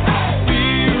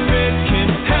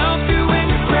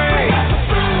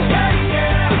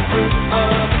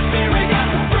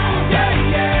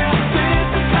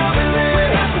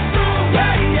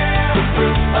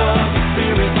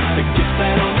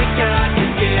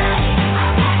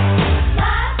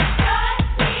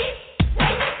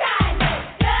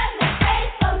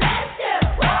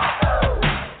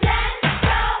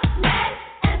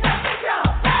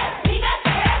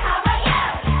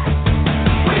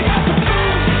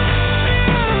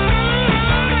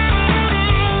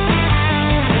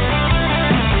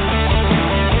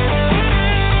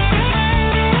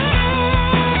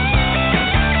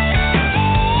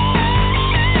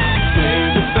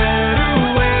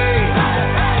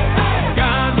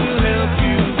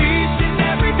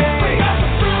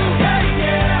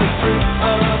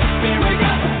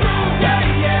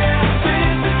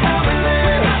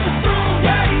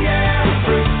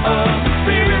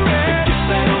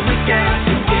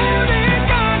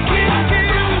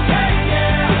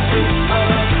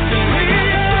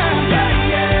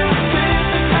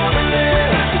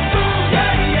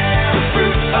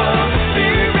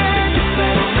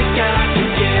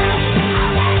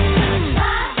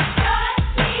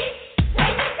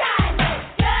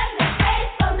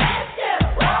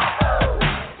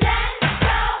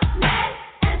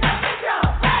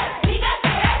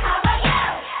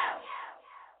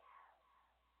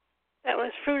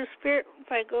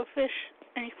 by GoFish,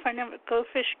 and you can find them at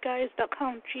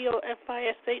gofishguys.com,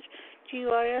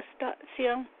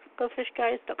 GoFishGuys.com,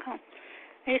 gofishguys.com.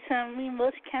 It's me,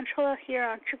 Melissa Cantrola, here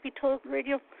on Trippy Toad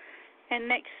Radio, and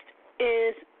next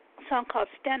is a song called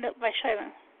Stand Up by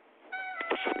Shiloh.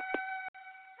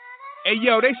 Hey,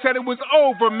 yo, they said it was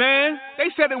over, man. They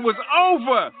said it was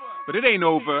over. But it ain't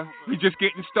over. We just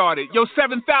getting started. Yo,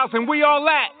 7,000, we all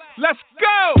at. Let's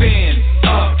go. Stand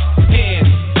up, hands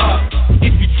up.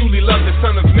 If you truly love the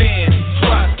Son of Man,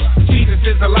 trust Jesus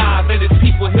is alive and his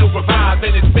people he'll revive,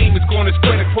 and his fame is going to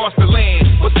spread across the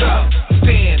land. What's up?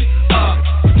 Stand up,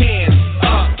 hands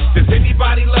up. Does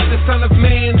anybody love the Son of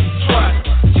Man?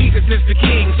 Trust Jesus is the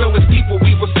King, so his people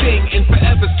we will sing and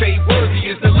forever say, worthy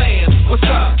is the Lamb. What's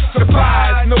up?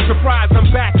 Surprise, no surprise, I'm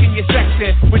back in your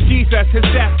section with Jesus, his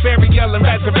death, burial, and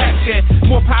resurrection.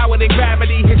 More power than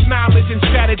gravity, his knowledge and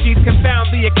strategies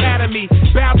confound the academy.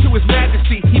 Bow to his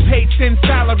majesty, he paid sin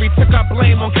salary, took up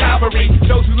blame on Calvary.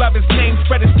 Those who love his name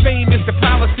spread his fame is the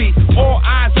policy. All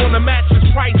eyes on the matchless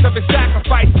price of his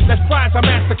sacrifice. Let's prize our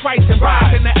master Christ and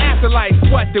rise in the afterlife.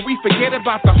 What, did we forget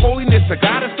about the holiness of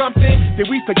God or something? Did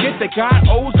we forget that God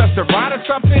owes us a ride or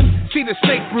something? See the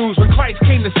snake bruise when Christ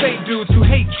came to save dudes who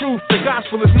hate truth. The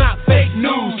gospel is not fake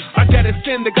news. Our debt is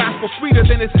sin, the gospel sweeter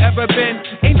than it's ever been.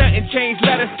 Ain't nothing changed,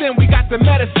 let us in, we got the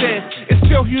medicine. It's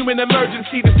still human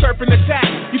emergency, the serpent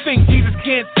attack. You think Jesus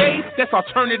can't save? That's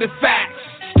alternative facts.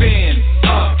 Stand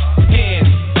up, hands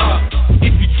up.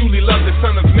 If you truly love the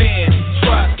Son of Man,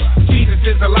 trust Jesus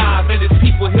is alive and his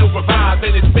people he'll revive,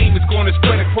 and his fame is going to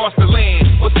spread across the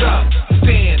land. What's up?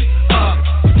 Stand up,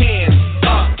 hands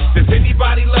up. Does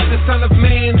anybody love the Son of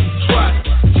Man? Trust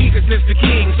Jesus is the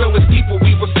King, so his people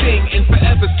we will sing and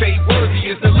forever say, worthy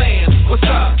is the Lamb. What's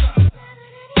up?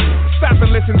 Stop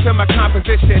and listen to my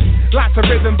composition. Lots of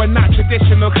rhythm, but not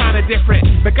traditional, kinda different.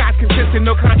 But God's consistent,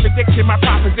 no contradiction, my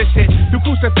proposition. Through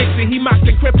crucifixion, he mocked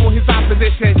and crippled his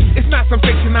opposition. It's not some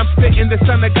fiction I'm spitting, the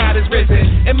Son of God is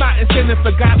risen. And my incentive for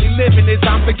godly living is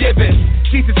I'm forgiven.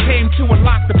 Jesus came to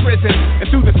unlock the prison, and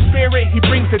through the Spirit, he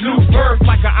brings a new birth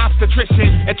like an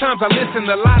obstetrician. At times I listen,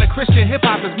 a lot of Christian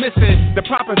hip-hop is missing. The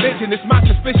proper vision is my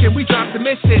suspicion, we dropped the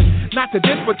mission. Not to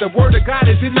this, but the word of God,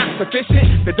 is it not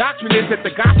sufficient? The doctrine is that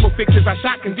the gospel fixes our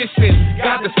shot condition.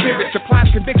 God the Spirit supplies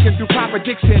conviction through proper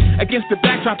diction. Against the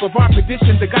backdrop of our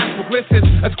tradition, the gospel glistens.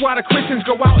 A squad of Christians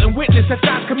go out and witness that's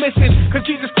God's commission. Cause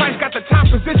Jesus Christ got the top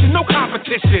position, no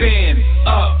competition. Stand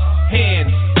up,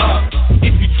 hands up.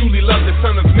 If you truly love the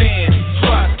Son of Man,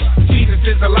 trust Jesus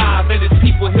is alive and his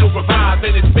people he'll revive,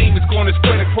 and his fame is going to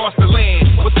spread across the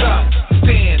land. What's up?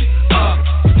 Stand up,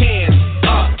 hands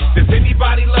up. Does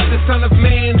anybody love the Son of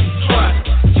Man? Trust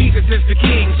Jesus is the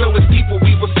King, so his people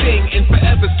we will sing and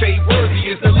forever say, worthy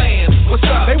is the Lamb. What's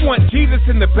up? They want Jesus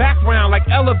in the background like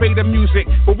elevator music,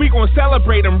 but we gon'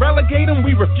 celebrate him, relegate him,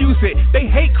 we refuse it. They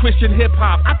hate Christian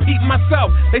hip-hop, I peep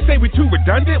myself. They say we too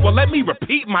redundant, well let me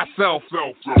repeat myself.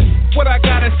 What I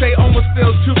gotta say almost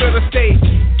feels too real estate.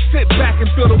 Sit back and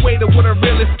feel the weight of what a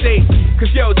real estate. Cause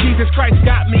yo, Jesus Christ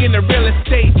got me in the real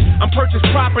estate. I'm purchased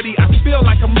property, I feel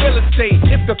like I'm real estate.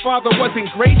 If the Father wasn't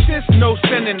gracious, no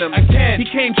synonym. Again, he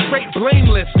came straight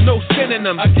blameless, no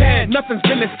synonym. Again, nothing's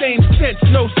been the same since,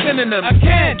 no synonym.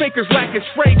 Again, fakers lack its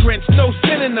fragrance, no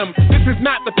synonym. This is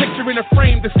not the picture in a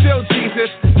frame to still Jesus.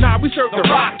 Nah, we serve the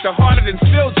rock, the harder than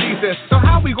still Jesus. So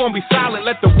how we gonna be silent,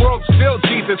 let the world still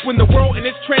Jesus? When the world and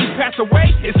its trends pass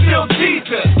away, it's still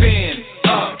Jesus. Stand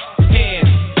up, hands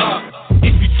up.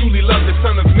 If you truly love the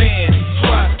Son of Man,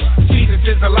 trust Jesus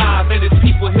is alive and his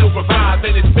people he'll revive,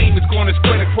 and his fame is going to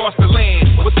spread across the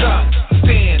land. What's up?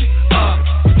 Stand up,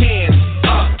 hands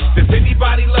up. Does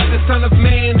anybody love the Son of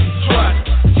Man? Trust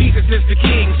Jesus is the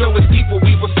King, so his people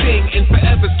we will sing and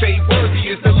forever say, worthy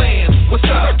is the Lamb. What's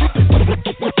up?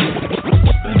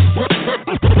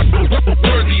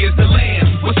 Worthy is the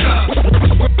Lamb. What's up?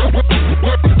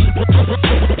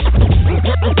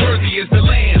 Worthy is the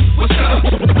Lamb. What's up?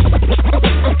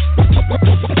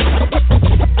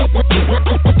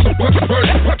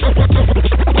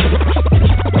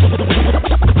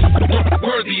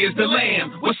 Worthy is the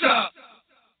Lamb. What's up?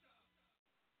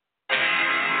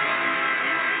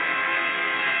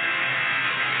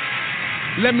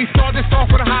 Let me start this off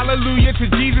with a hallelujah to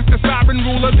Jesus, the sovereign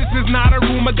ruler. This is not a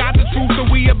rumor, got the truth, so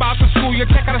we about to school you.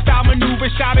 Check out a style maneuver,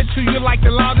 shout it to you like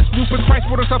the loudest Rufus Christ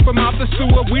put us up from out the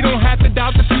sewer. We don't have to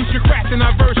doubt the future, crafting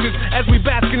our verses as we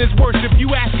bask in his worship.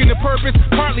 You asking the purpose,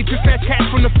 partly to fetch cash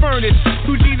from the furnace.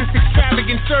 Through Jesus'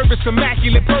 extravagant service,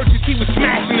 immaculate purchase, he was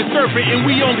smashing the surface. serpent, and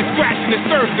we only scratching the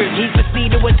surface. He's the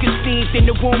seed that was conceived in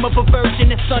the womb of a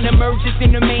virgin. The sun emerges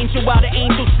in the manger while the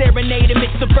angels serenade him.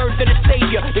 It's the birth of the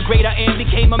Savior. The great I am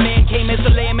became a man, came as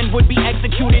a lamb, and would be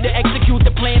executed to execute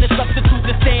the plan to substitute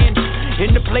the stand.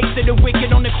 In the place of the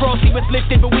wicked on the cross he was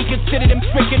lifted, but we considered him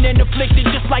stricken and afflicted,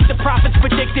 just like the prophets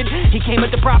predicted. He came at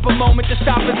the proper moment to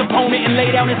stop his opponent and lay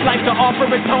down his life to offer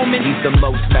atonement. He's the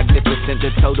most magnificent,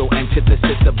 the total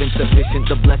antithesis of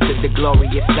insufficient, the blessed, the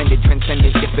glorious, splendid,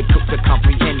 transcendent, difficult to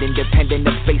comprehend, independent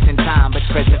of space and time, but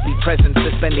presently present,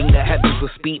 suspending the heavens with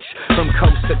speech. From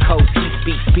coast to coast, he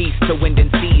speaks peace to wind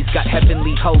and seas, got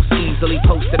heavenly hosts easily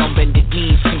posted on bended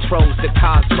knees, controls the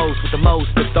cosmos with the most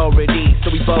authority,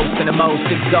 so we boast in the most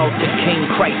exalted King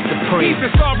Christ supreme. He's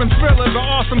the sovereign thriller, the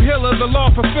awesome healer, the law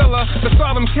fulfiller, the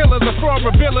solemn killer, the fraud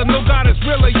revealer, no God is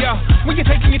realer, yeah. When you're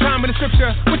taking your time in the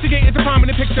scripture, what you get is a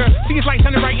prominent picture. See his light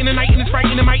shining bright in the night, and it's bright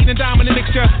in the might and the dominant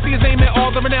mixture. See his name at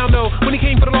all the renown, though. When he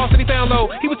came for the lost and he found low,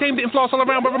 he was tamed and floss all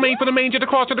around, but remained for the manger, the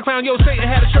cross, to the clown. Yo, Satan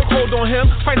had a chokehold on him.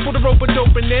 Fight for the rope, but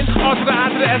doping in. R to the I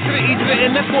to the S to the E to the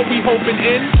N, that's what we hoping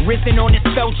in. Risen on his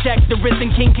spell check, the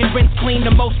risen king can rinse clean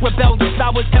the most rebellious. I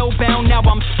was hellbound, now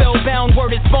I'm spellbound.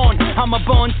 Word is born, I'm a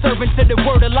bond servant to the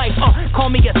word of life. Call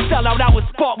me a sellout, I was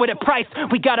bought with a price.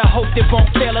 We gotta hope that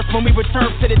won't fail us when we return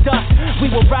to the dust. We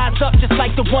will rise up just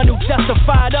like the one who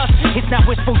justified us. It's not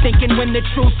wishful thinking when the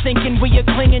truth's sinking. We are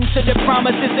clinging to the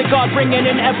promises of God, bringing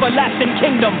an everlasting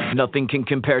kingdom. Nothing can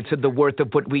compare to the worth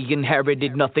of what we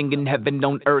inherited. Nothing in heaven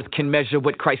on earth can measure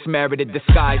what Christ merited. The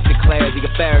skies declare the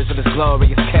affairs of his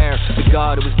glorious care. The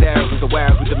God who is there, who's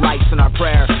aware, who delights in our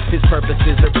prayer. His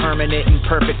purposes are permanent and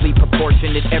perfectly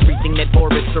proportionate. Everything that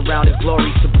orbits around his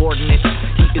glory subordinate.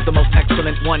 He is the most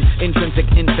excellent one, intrinsic,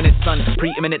 infinite son,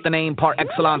 preeminent, the name par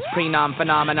excellence, prenom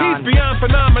phenomenon. He's beyond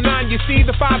phenomenon, you see,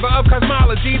 the father of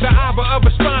cosmology, the Abba of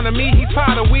astronomy. He's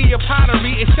potter, we of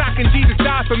pottery. It's shocking Jesus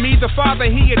died for me. The father,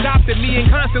 he adopted me and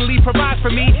constantly provides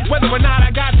for me. Whether or not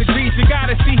I got degrees, you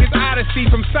gotta see his odyssey.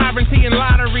 From sovereignty and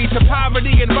lottery to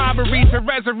poverty and robbery to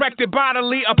resurrected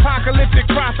bodily apocalyptic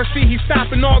prophecy. He's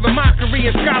stopping all the mockery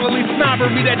and scholarly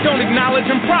snobbery that don't acknowledge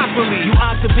him properly. You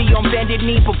ought to be on bended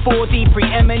knee before the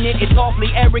preeminent. It's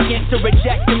awfully arrogant to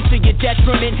reject him to your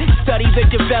detriment. Study the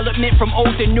development from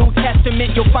Old to New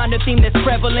Testament. You'll find a theme that's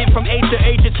prevalent from age to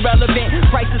age. It's relevant.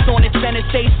 Christ is on his center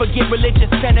stage. Forget religious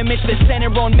sentiments that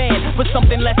center on man. But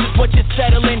something less is what you're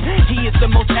settling. He is the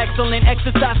most excellent,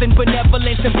 exercising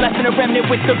benevolence and blessing a remnant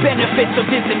with the benefits of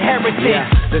his inheritance. Yeah,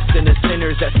 the sin of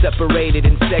sinners that separated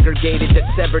and segregated, that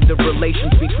severed the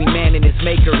relations between man and his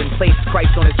maker, and placed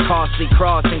Christ on his costly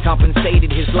cross and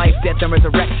compensated his life, death, and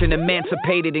resurrection,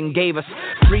 emancipated and gave us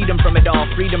freedom from it all,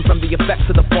 freedom from the effects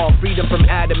of the fall, freedom from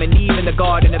Adam and Eve in the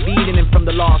Garden of Eden, and from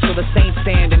the law. So the saints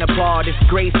stand and applaud his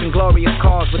grace and glorious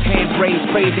cause with hands raised,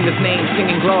 praising his name,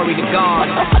 singing glory to God.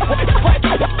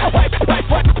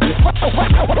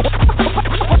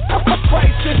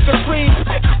 Christ is supreme.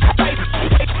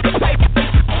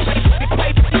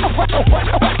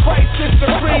 Christ is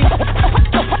supreme.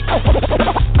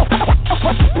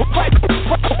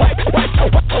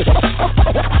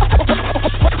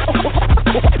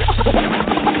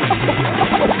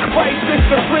 Christ is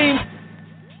supreme.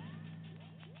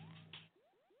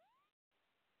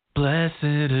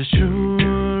 Blessed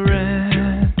assurance,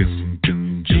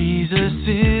 Jesus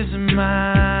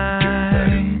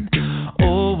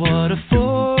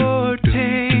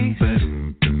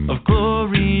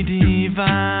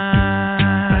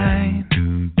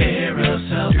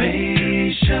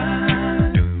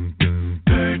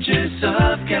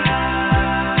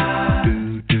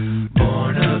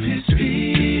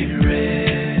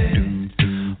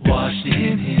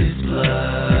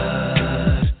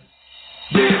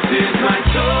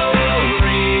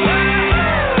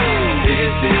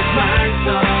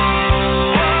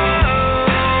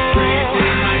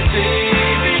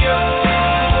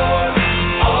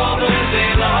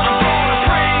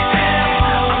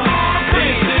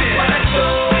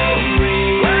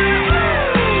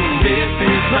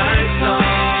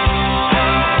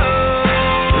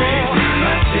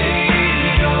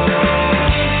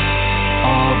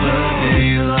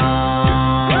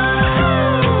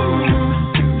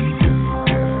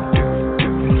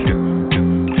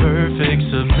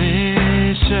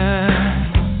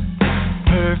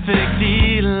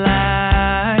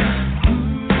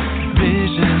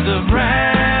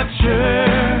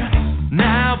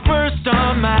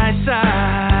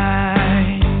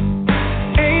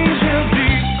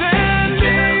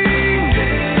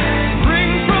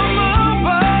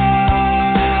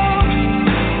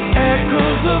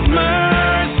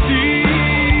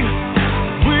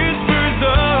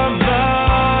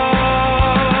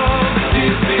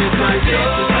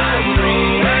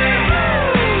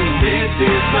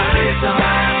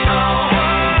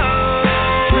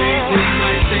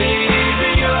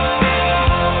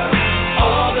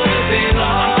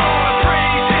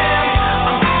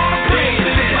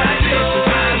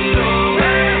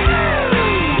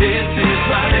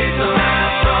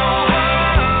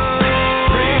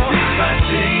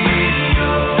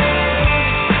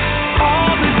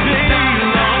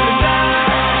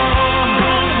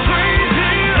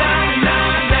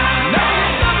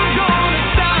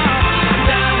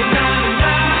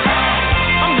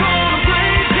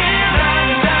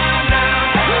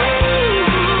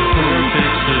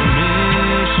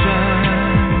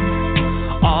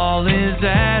all is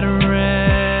at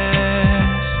rest.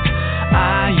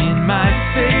 I in my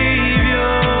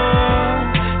Savior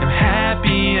am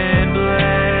happy and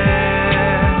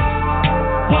blessed,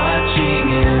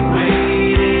 watching and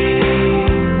waiting,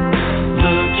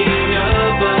 looking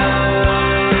above,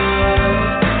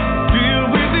 filled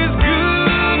with His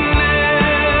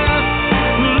goodness,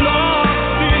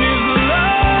 lost in His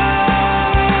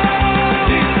love.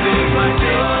 This is my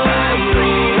story.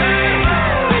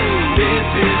 This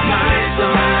is my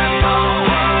song,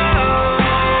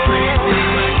 praising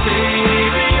my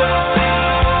Savior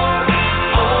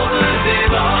all the day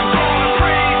long. I'm gonna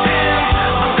praise Him.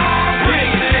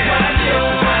 This is my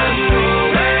story.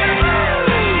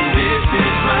 This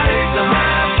is my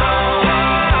song,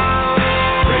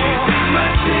 praising my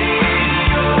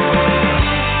Savior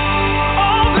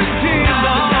all the day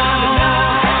long.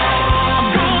 I'm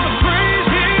gonna praise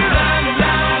Him.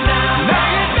 Now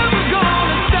you're never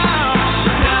gonna stop.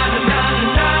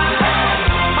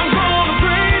 I'm gonna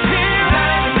praise Him.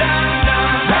 Now you're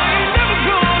never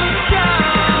gonna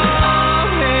stop.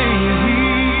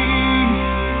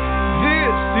 Hey,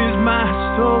 this is my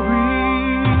story.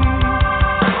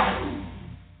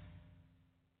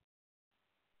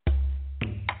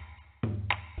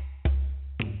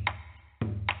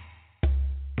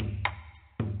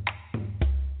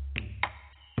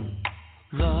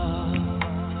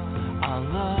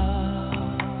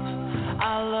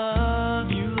 I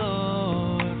love you,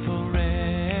 Lord,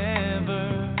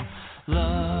 forever.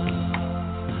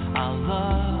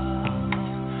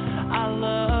 I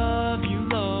love you,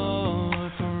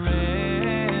 Lord,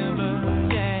 forever.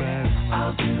 Yeah,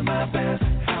 I'll do my best.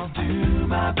 I'll do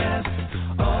my best.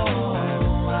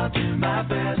 Oh, I'll do my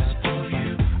best for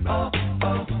you. Oh,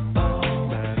 oh,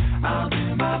 oh. I'll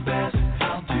do my best.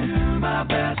 I'll do my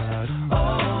best.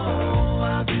 Oh,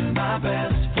 I'll do my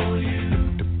best for you.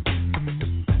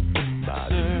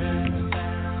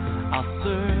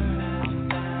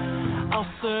 I'll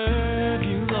serve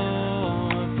you,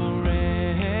 Lord,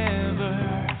 forever.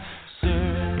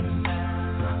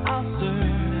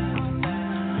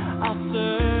 I'll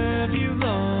serve you,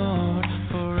 Lord,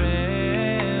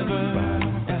 forever.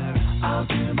 I'll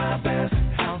do my best.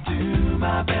 I'll do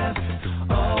my best.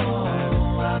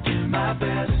 Oh, I'll do my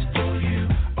best for you.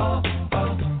 Oh,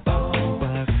 oh, oh.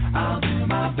 I'll do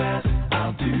my best.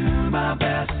 I'll do my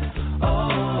best.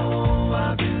 Oh,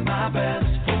 I'll do my best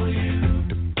for you.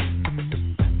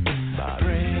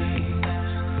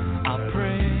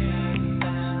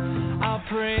 I'll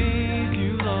praise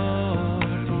you,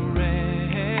 Lord,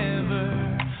 forever.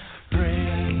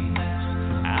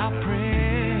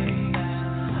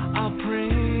 I'll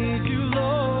praise you,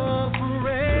 Lord,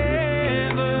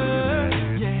 forever.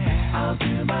 Yeah, I'll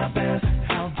do my best.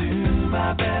 I'll do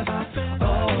my best.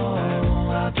 Oh,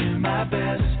 I'll do my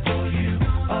best for you.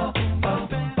 Oh, oh,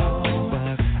 oh.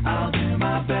 I'll do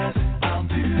my best. I'll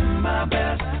do my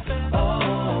best.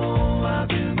 Oh, I'll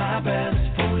do my best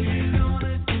for you.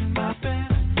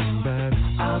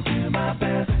 I'll do my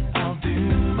best. I'll do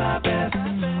my best.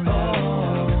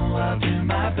 Oh, I'll do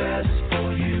my best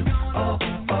for you. Oh,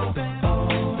 oh,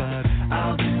 oh.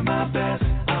 I'll do my best.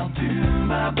 I'll do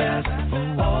my best.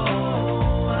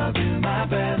 Oh, I'll do my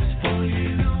best for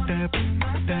you.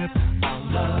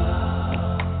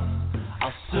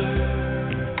 I'll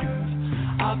serve.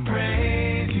 I'll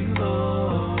praise you,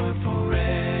 Lord,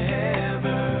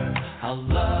 forever. I'll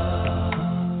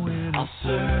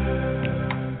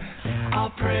serve. I'll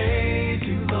praise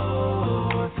you,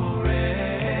 Lord,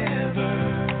 forever.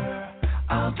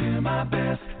 I'll do my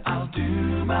best. I'll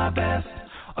do my best.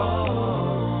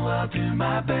 Oh, I'll do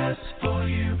my best for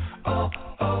you. Oh,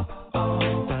 oh,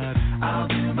 oh. I'll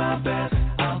do my best.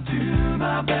 I'll do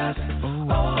my best.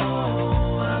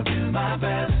 Oh, I'll do my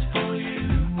best for you.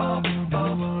 Oh,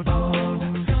 oh, oh.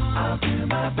 I'll do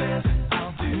my best.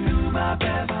 I'll do my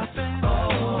best.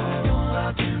 Oh,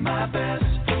 I'll do my best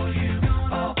for you.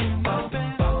 Oh, oh,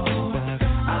 oh.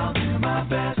 I'll do my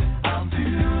best. I'll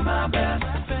do my best.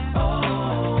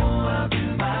 Oh, I'll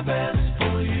do my best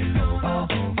for you. Oh,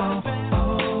 oh,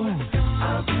 oh.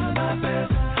 I'll do my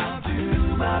best. I'll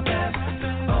do my best.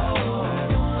 Oh,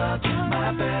 I'll do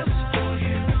my best for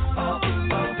you. Oh,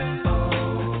 oh, oh.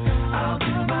 I'll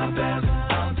do my best.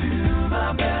 I'll do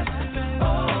my best. Oh,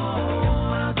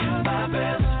 I'll do my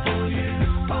best for you.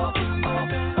 Oh, oh,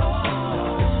 oh.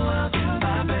 I'll do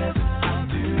my best. I'll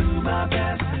do my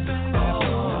best.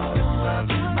 Oh, I'll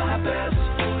do my best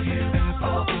for you.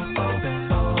 Oh, oh,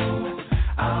 oh.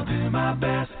 I'll do my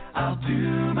best. I'll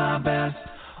do my best.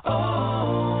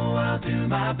 Oh, I'll do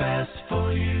my best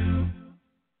for you.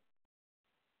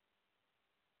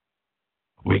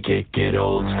 We kick it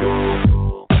old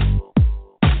school.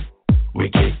 We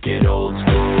kick it old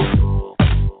school.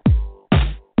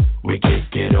 We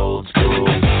kick it old school.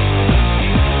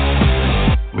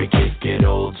 We kick it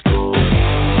old school.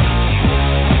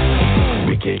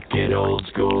 We kick it old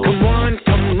school. Come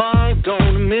on,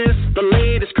 don't miss the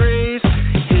latest craze.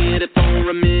 Hit it for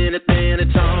a minute, then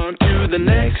it's on to the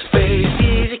next phase.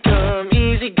 Easy come,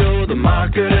 easy go, the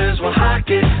marketers will hawk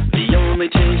it. The only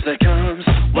change that comes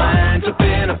winds up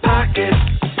in a pocket.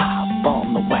 Hop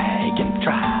on the wagon,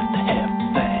 drive the hip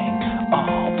thing.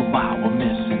 All the while we're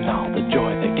missing all the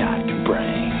joy that God can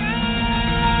bring.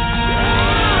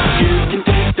 You can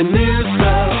take the new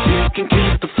stuff, you can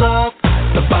keep the fluff.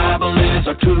 The Bible is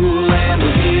our tool and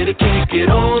we're here to kick it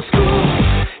old school.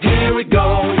 Here we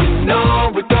go, you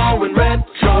know we're going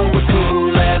retro. We're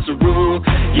cool as a rule,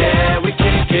 yeah, we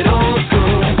kick it old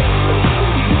school.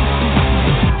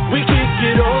 We kick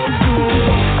it old school.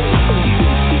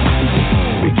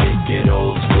 We kick it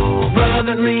old school.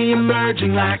 Brotherly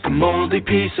emerging like a moldy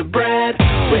piece of bread.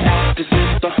 We act as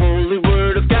if the holy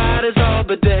word of God is all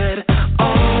but dead.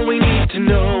 All we need to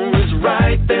know is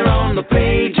right there on the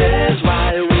pages.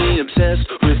 Why are we obsessed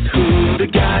with who the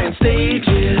guy on stage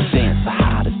is? Dance the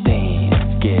hottest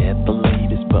dance, get the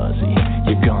latest buzzy.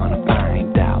 You're gonna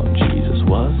find out Jesus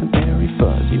wasn't very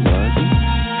fuzzy, was he?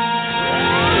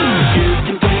 You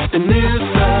can take the new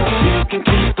stuff, you can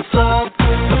keep the fluff.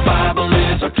 The Bible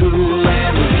is our tool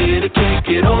and we're here to kick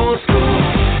it old school.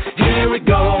 Here we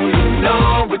go, you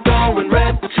know we're going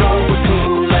retro. We're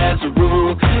cool as a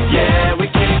rule, yeah, we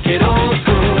kick it old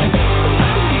school.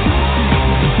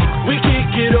 We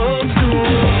kick it old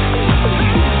school.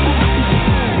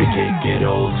 We kick it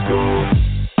old school.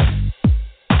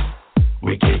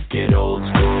 We kick it old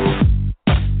school.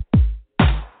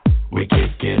 We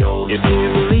kick it old school. If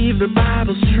you believe the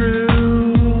Bible's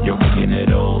true, you're kicking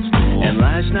it old school. And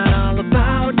life's not all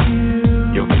about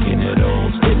you, you're kicking it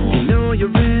old school. If you know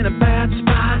you're in a bad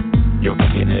spot, you're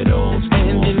kicking it old school.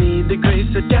 And you need the grace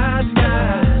that God's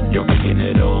got, you're kicking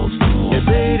it old school. You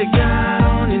pray to God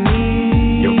on your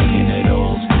knees, you're kicking it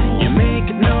old school. You make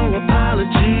it no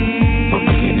apology, you're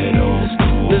kicking it old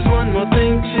school. There's one more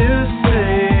thing to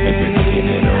say, you're kicking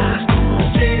it old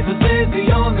school. Jesus is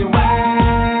the only way.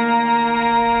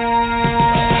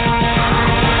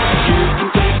 You can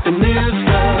take the new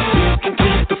stuff, you can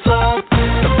keep the fluff.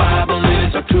 The Bible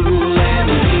is our tool and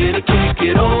we're here to kick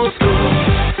it old school.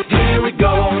 Here we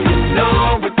go, you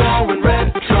know we're going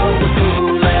retro. We're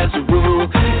cool as a rule,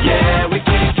 yeah, we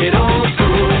kick it old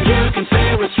school. You can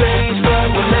say we're strange,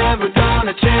 but we're never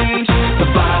gonna change. The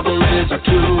Bible is our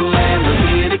tool and we're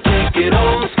here to kick it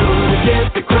old school.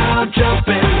 Get the crowd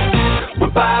jumping,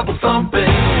 we're Bible thumping.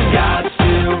 God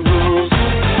still rules,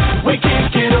 we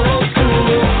kick it old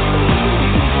school.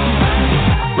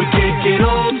 We kick it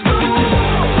old school.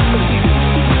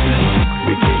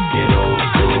 We kick it old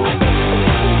school.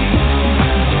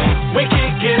 We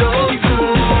kick it old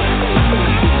school.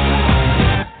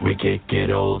 We kick it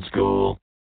old school.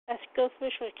 That's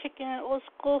Ghostfish with Kicking It Old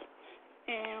School.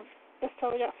 And that's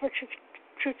all we got for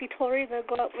Truthie Tory. They'll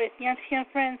go out with Yancy and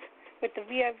Friends with the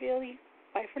VI Billy.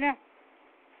 Bye for now.